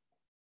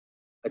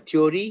a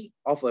theory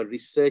of a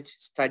research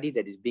study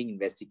that is being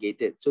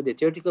investigated. So the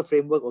theoretical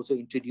framework also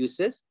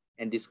introduces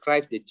and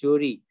describes the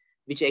theory,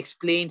 which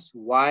explains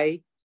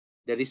why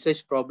the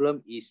research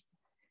problem is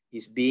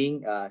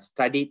being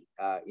studied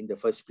in the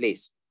first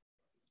place.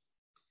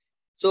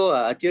 So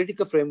a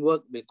theoretical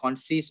framework will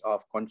consist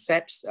of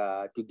concepts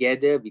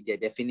together with their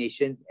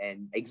definition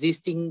and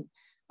existing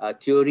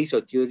theories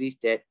or theories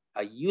that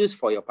are used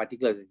for your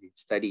particular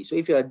study. So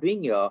if you are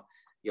doing your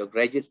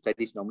graduate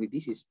studies, normally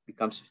this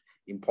becomes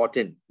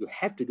important. You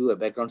have to do a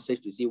background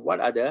search to see what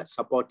are the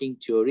supporting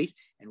theories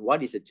and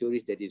what is the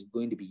theories that is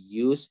going to be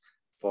used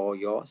for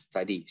your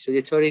study. So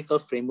the theoretical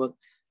framework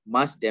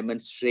must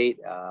demonstrate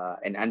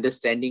an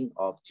understanding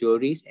of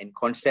theories and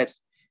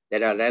concepts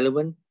that are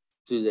relevant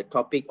to the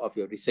topic of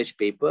your research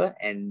paper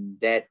and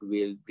that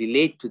will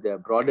relate to the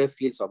broader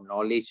fields of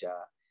knowledge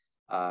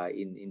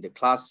in the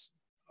class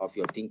of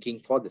your thinking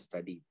for the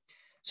study.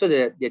 So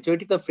the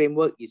theoretical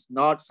framework is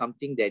not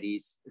something that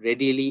is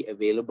readily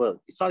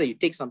available. It's not that you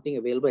take something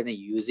available and then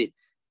you use it.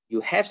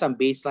 You have some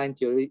baseline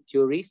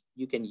theories,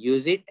 you can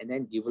use it and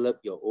then develop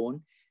your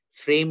own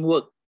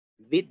framework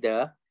with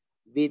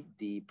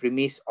the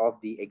premise of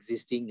the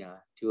existing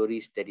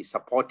theories that is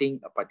supporting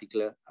a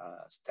particular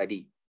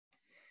study.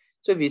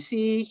 So if you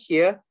see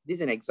here, this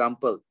is an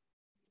example.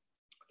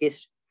 Okay,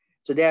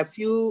 so there are a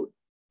few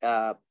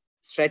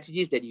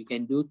strategies that you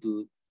can do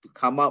to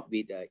come up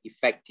with an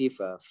effective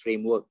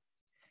framework.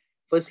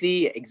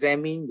 Firstly,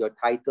 examine your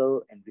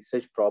title and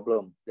research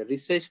problem. The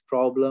research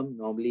problem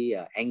normally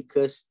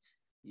anchors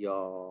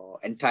your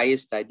entire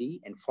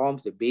study and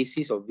forms the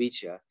basis of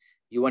which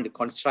you want to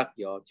construct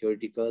your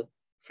theoretical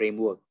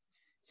framework.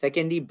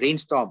 Secondly,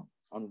 brainstorm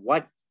on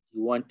what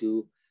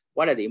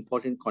are the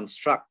important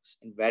constructs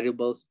and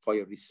variables for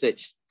your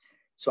research.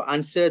 So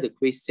answer the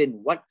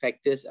question, what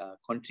factors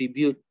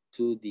contribute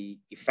to the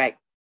effect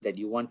that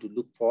you want to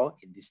look for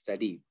in this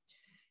study?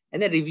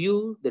 And then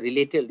review the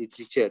related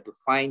literature to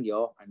find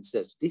your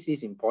answers. This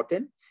is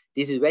important.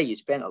 This is where you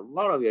spend a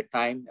lot of your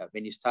time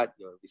when you start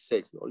your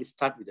research. You always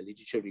start with the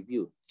literature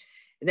review.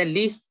 And then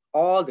list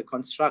all the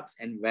constructs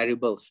and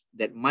variables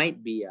that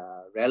might be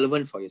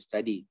relevant for your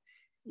study.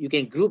 You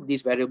can group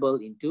these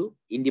variables into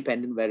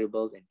independent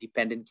variables and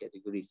dependent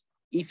categories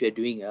if you're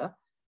doing a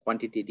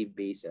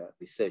quantitative-based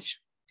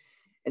research.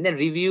 And then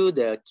review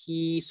the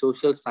key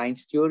social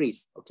science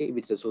theories, okay, if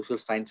it's a social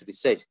science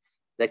research,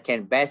 that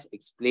can best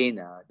explain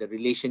the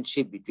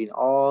relationship between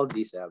all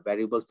these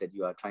variables that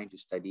you are trying to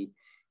study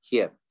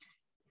here.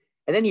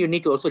 And then you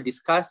need to also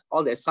discuss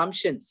all the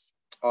assumptions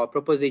or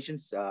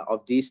propositions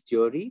of this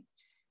theory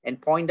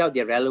and point out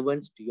their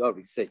relevance to your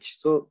research.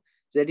 So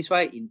that is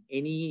why in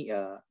any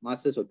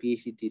master's or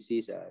PhD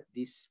thesis,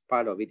 this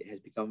part of it has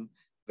become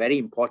very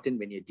important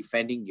when you're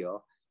defending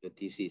your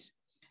thesis.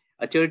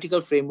 A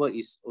theoretical framework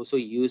is also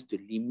used to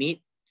limit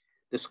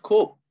the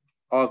scope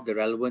of the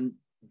relevant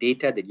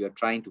data that you're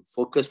trying to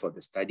focus for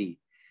the study.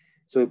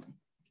 So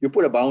you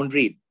put a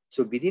boundary.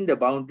 So within the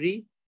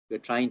boundary, you're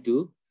trying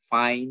to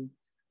find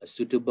a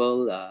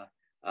suitable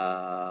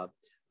a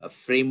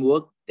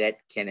framework that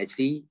can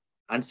actually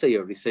answer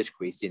your research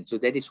question. So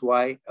that is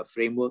why a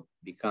framework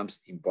becomes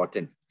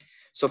important.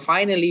 So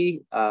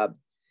finally,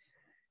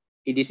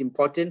 it is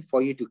important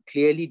for you to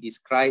clearly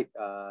describe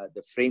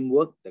the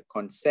framework, the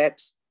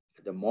concepts,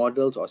 the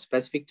models or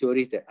specific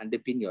theories that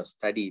underpin your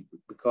study,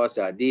 because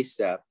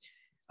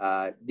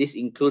this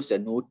includes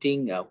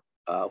noting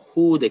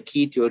who the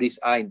key theories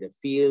are in the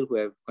field, who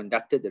have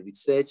conducted the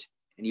research.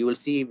 And you will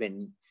see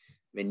when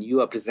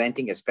you are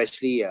presenting,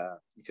 especially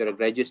if you're a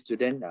graduate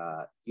student,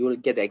 you will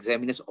get the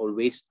examiners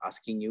always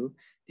asking you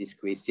this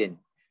question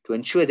to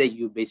ensure that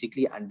you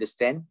basically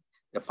understand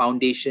the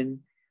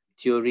foundation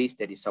theories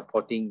that is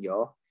supporting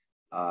your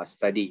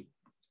study.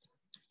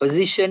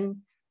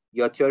 Position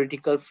your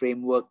theoretical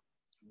framework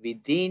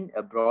within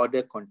a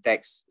broader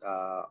context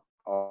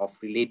of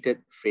related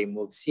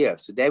frameworks here.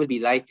 So there will be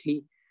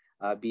likely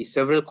be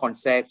several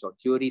concepts or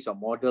theories or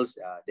models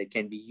that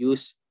can be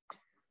used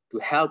to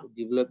help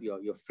develop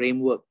your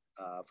framework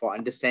for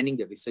understanding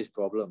the research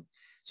problem.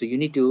 So you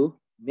need to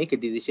make a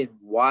decision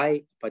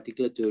why a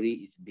particular theory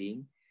is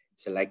being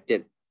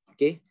selected,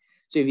 okay?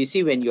 So if you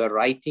see when you are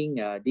writing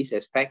this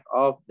aspect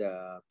of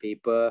the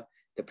paper,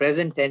 the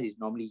present tense is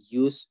normally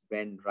used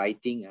when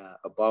writing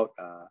about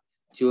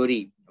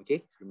theory,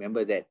 okay?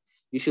 Remember that.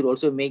 You should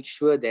also make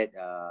sure that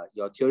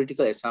your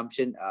theoretical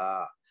assumptions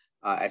are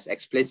as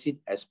explicit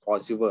as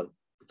possible,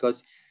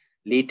 because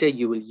later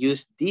you will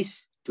use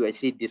this to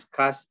actually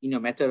discuss in your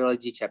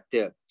methodology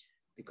chapter,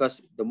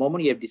 because the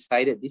moment you have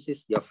decided this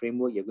is your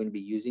framework you're going to be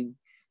using,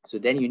 so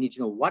then you need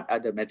to know what are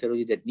the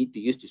methodologies that need to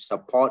use to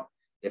support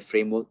the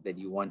framework that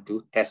you want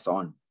to test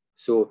on.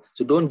 So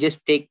don't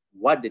just take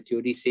what the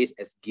theory says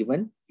as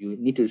given. You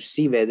need to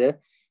see whether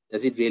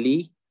does it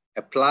really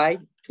apply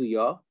to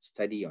your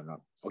study or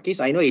not. Okay,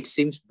 so I know it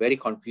seems very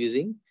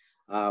confusing,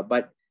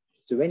 but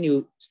so when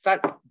you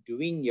start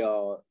doing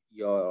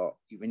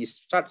when you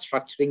start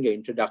structuring your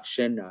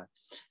introduction,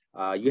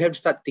 you have to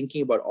start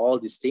thinking about all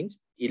these things.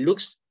 It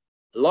looks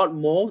a lot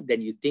more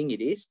than you think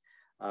it is,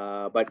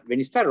 but when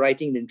you start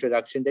writing the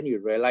introduction, then you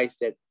realize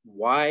that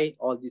why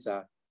all these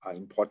are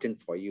important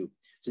for you.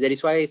 So that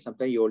is why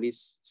sometimes you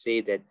always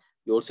say that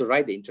you also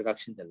write the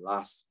introduction the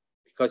last,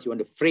 because you want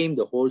to frame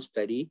the whole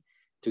study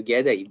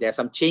together. If there are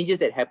some changes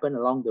that happen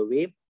along the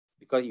way,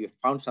 because you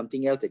found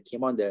something else that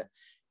came on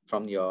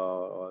from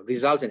your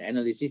results and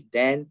analysis,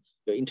 then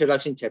your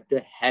introduction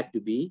chapter have to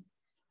be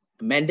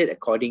amended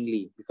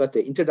accordingly, because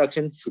the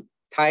introduction should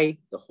tie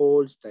the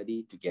whole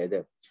study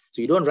together.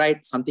 So you don't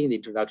write something in the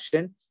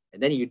introduction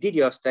and then you did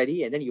your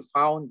study and then you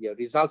found your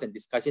results and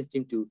discussion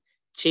seem to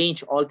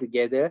change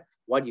altogether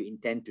what you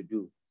intend to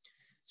do.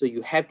 So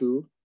you have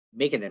to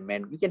make an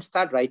amendment. You can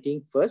start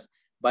writing first,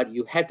 but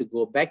you have to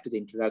go back to the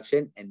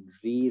introduction and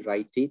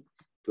rewrite it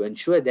to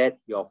ensure that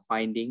your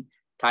finding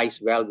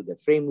ties well with the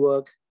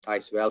framework,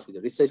 ties well with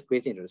the research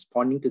question,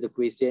 responding to the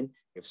question,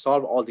 you've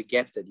solved all the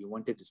gaps that you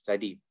wanted to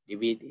study. If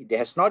it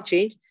has not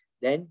changed,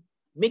 then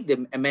make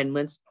the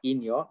amendments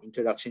in your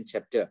introduction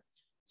chapter.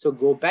 So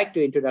go back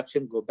to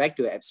introduction, go back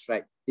to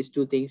abstract. These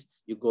two things,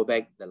 you go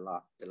back the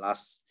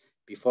last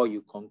before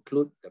you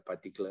conclude the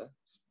particular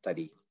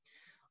study.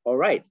 All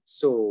right,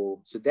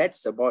 so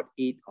that's about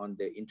it on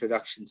the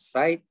introduction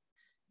side.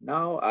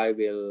 Now I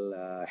will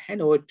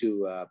hand over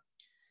to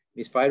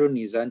Ms.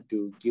 Fairunizan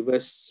to give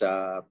us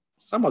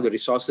some of the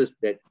resources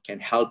that can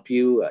help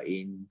you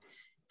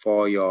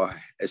for your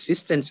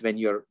assistance when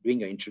you're doing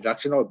your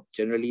introduction or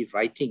generally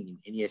writing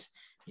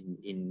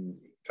in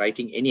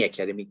writing any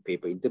academic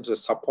paper, in terms of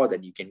support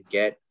that you can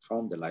get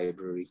from the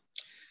library.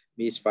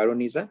 Ms.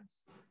 Fairunizan.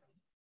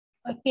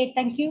 Okay,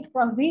 thank you,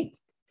 Prof.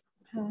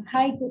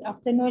 Hi, good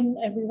afternoon,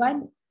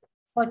 everyone.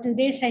 For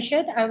today's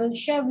session, I will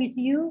share with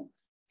you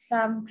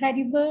some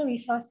credible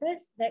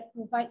resources that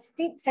provide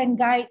tips and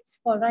guides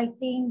for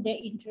writing the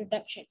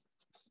introduction.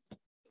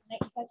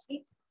 Next slide,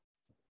 please.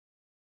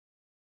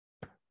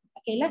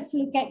 Okay, let's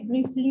look at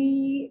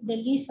briefly the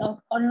list of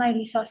online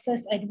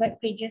resources and web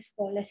pages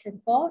for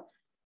lesson 4.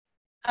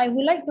 I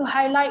would like to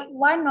highlight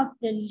one of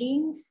the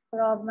links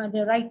from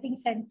the Writing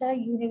Center,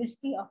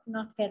 University of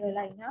North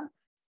Carolina.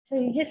 So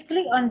you just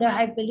click on the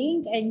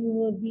hyperlink and you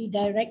will be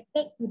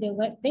directed to the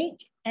web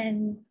page,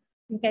 and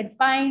you can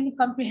find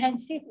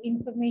comprehensive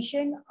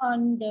information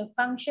on the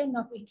function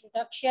of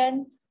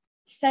introduction,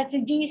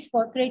 strategies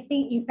for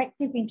creating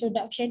effective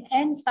introduction,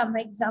 and some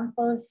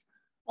examples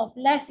of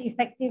less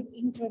effective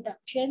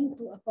introduction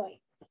to avoid.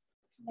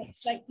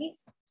 Next slide,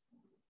 please.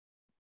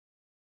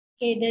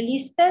 Okay, the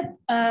listed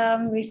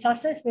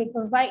resources will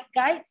provide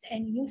guides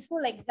and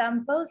useful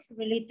examples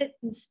related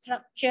to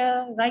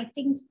structure,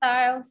 writing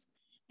styles,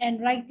 and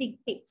writing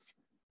tips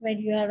when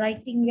you are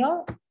writing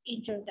your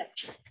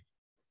introduction.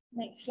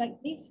 Next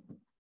slide, please.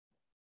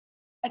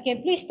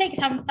 Okay, please take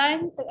some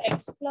time to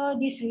explore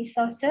these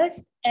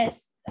resources,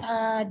 as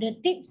the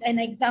tips and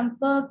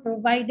example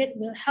provided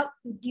will help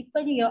to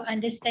deepen your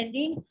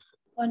understanding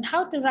on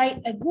how to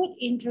write a good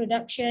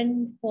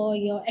introduction for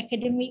your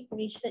academic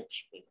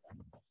research paper.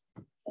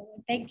 So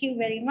thank you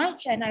very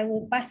much, and I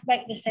will pass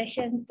back the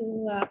session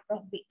to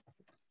Prof.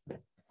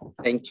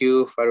 Thank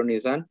you,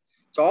 Fairunizan.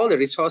 So all the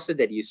resources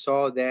that you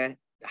saw there,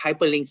 the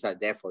hyperlinks are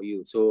there for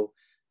you. So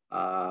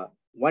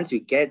once you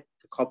get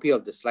a copy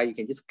of the slide, you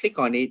can just click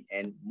on it,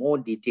 and more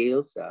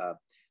details,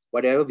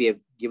 whatever we have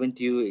given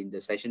to you in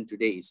the session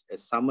today is a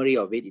summary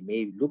of it. It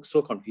may look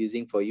so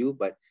confusing for you,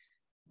 but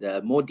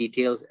the more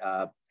details,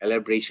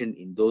 elaboration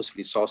in those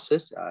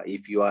resources.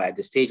 If you are at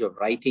the stage of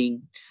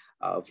writing,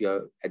 if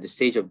you're at the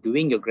stage of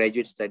doing your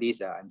graduate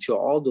studies, I'm sure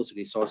all those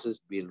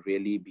resources will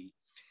really be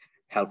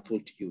helpful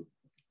to you.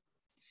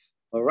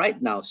 All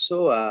right, now,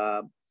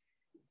 so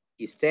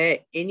is there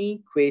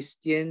any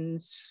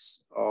questions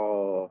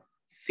or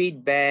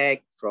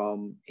feedback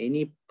from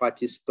any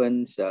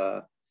participants?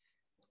 I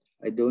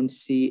don't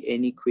see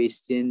any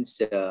questions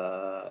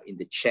in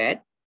the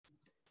chat.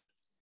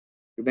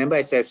 Remember,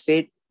 as I've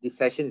said, this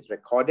session is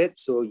recorded,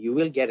 so you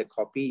will get a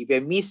copy. If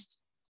you missed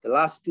the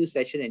last two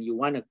sessions and you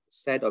want a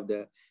set of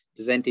the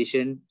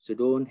presentation, so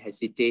don't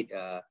hesitate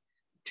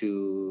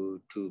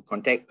to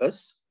contact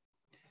us.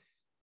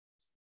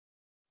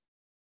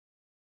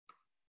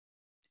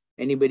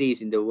 Anybody is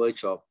in the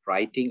verge of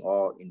writing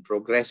or in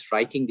progress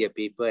writing their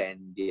paper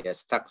and they are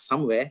stuck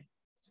somewhere,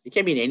 it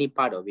can be in any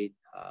part of it.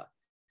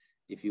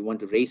 If you want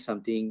to raise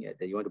something,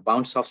 that you want to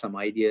bounce off some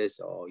ideas,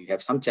 or you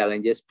have some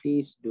challenges,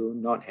 please do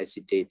not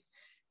hesitate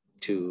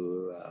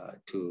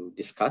to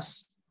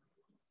discuss.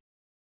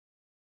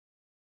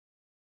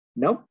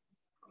 No?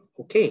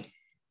 Okay.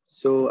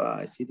 So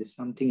I see there's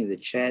something in the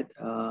chat.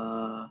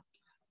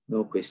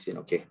 No question.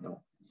 Okay,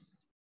 no.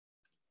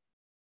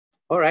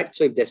 All right,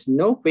 so if there's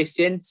no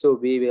question, so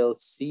we will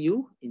see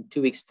you in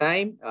 2 weeks'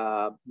 time.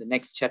 The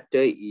next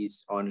chapter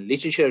is on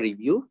literature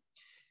review,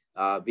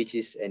 which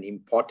is an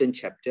important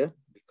chapter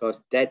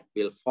because that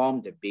will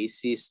form the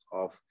basis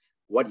of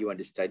what you want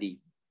to study.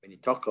 When you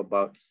talk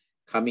about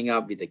coming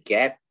up with a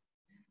gap,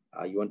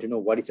 you want to know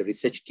what is a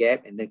research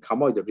gap and then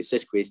come out with a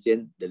research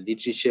question, the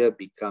literature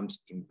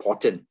becomes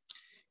important.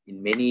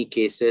 In many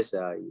cases,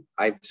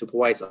 I've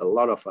supervised a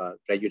lot of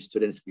graduate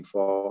students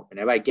before.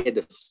 Whenever I get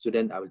the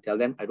student, I will tell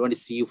them, I don't want to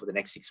see you for the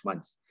next 6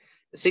 months.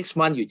 The 6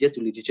 months, you just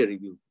do literature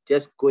review.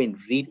 Just go and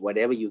read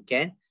whatever you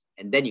can,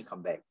 and then you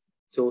come back.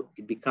 So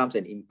it becomes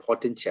an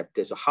important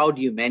chapter. So how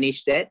do you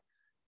manage that?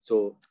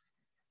 So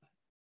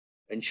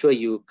ensure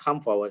you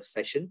come for our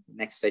session,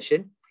 next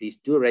session. Please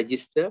do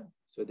register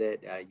so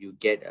that you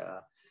get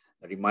a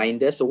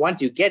reminder. So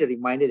once you get a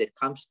reminder that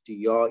comes to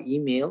your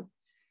email,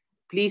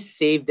 please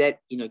save that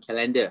in your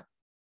calendar,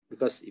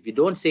 because if you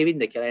don't save it in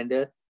the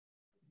calendar,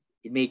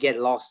 it may get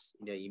lost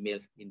in your email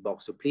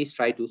inbox. So please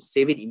try to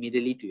save it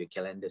immediately to your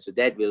calendar. So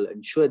that will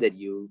ensure that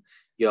you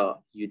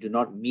do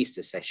not miss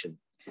the session.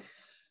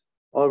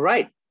 All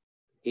right.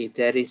 If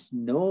there is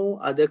no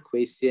other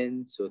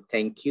question, so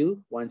thank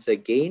you once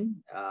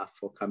again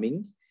for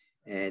coming.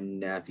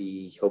 And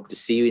we hope to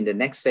see you in the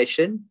next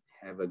session.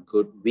 Have a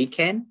good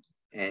weekend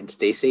and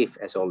stay safe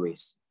as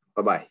always.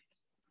 Bye-bye.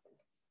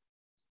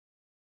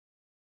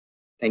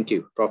 Thank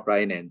you, Prof.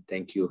 Brian, and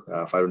thank you,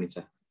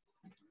 Fairunizan.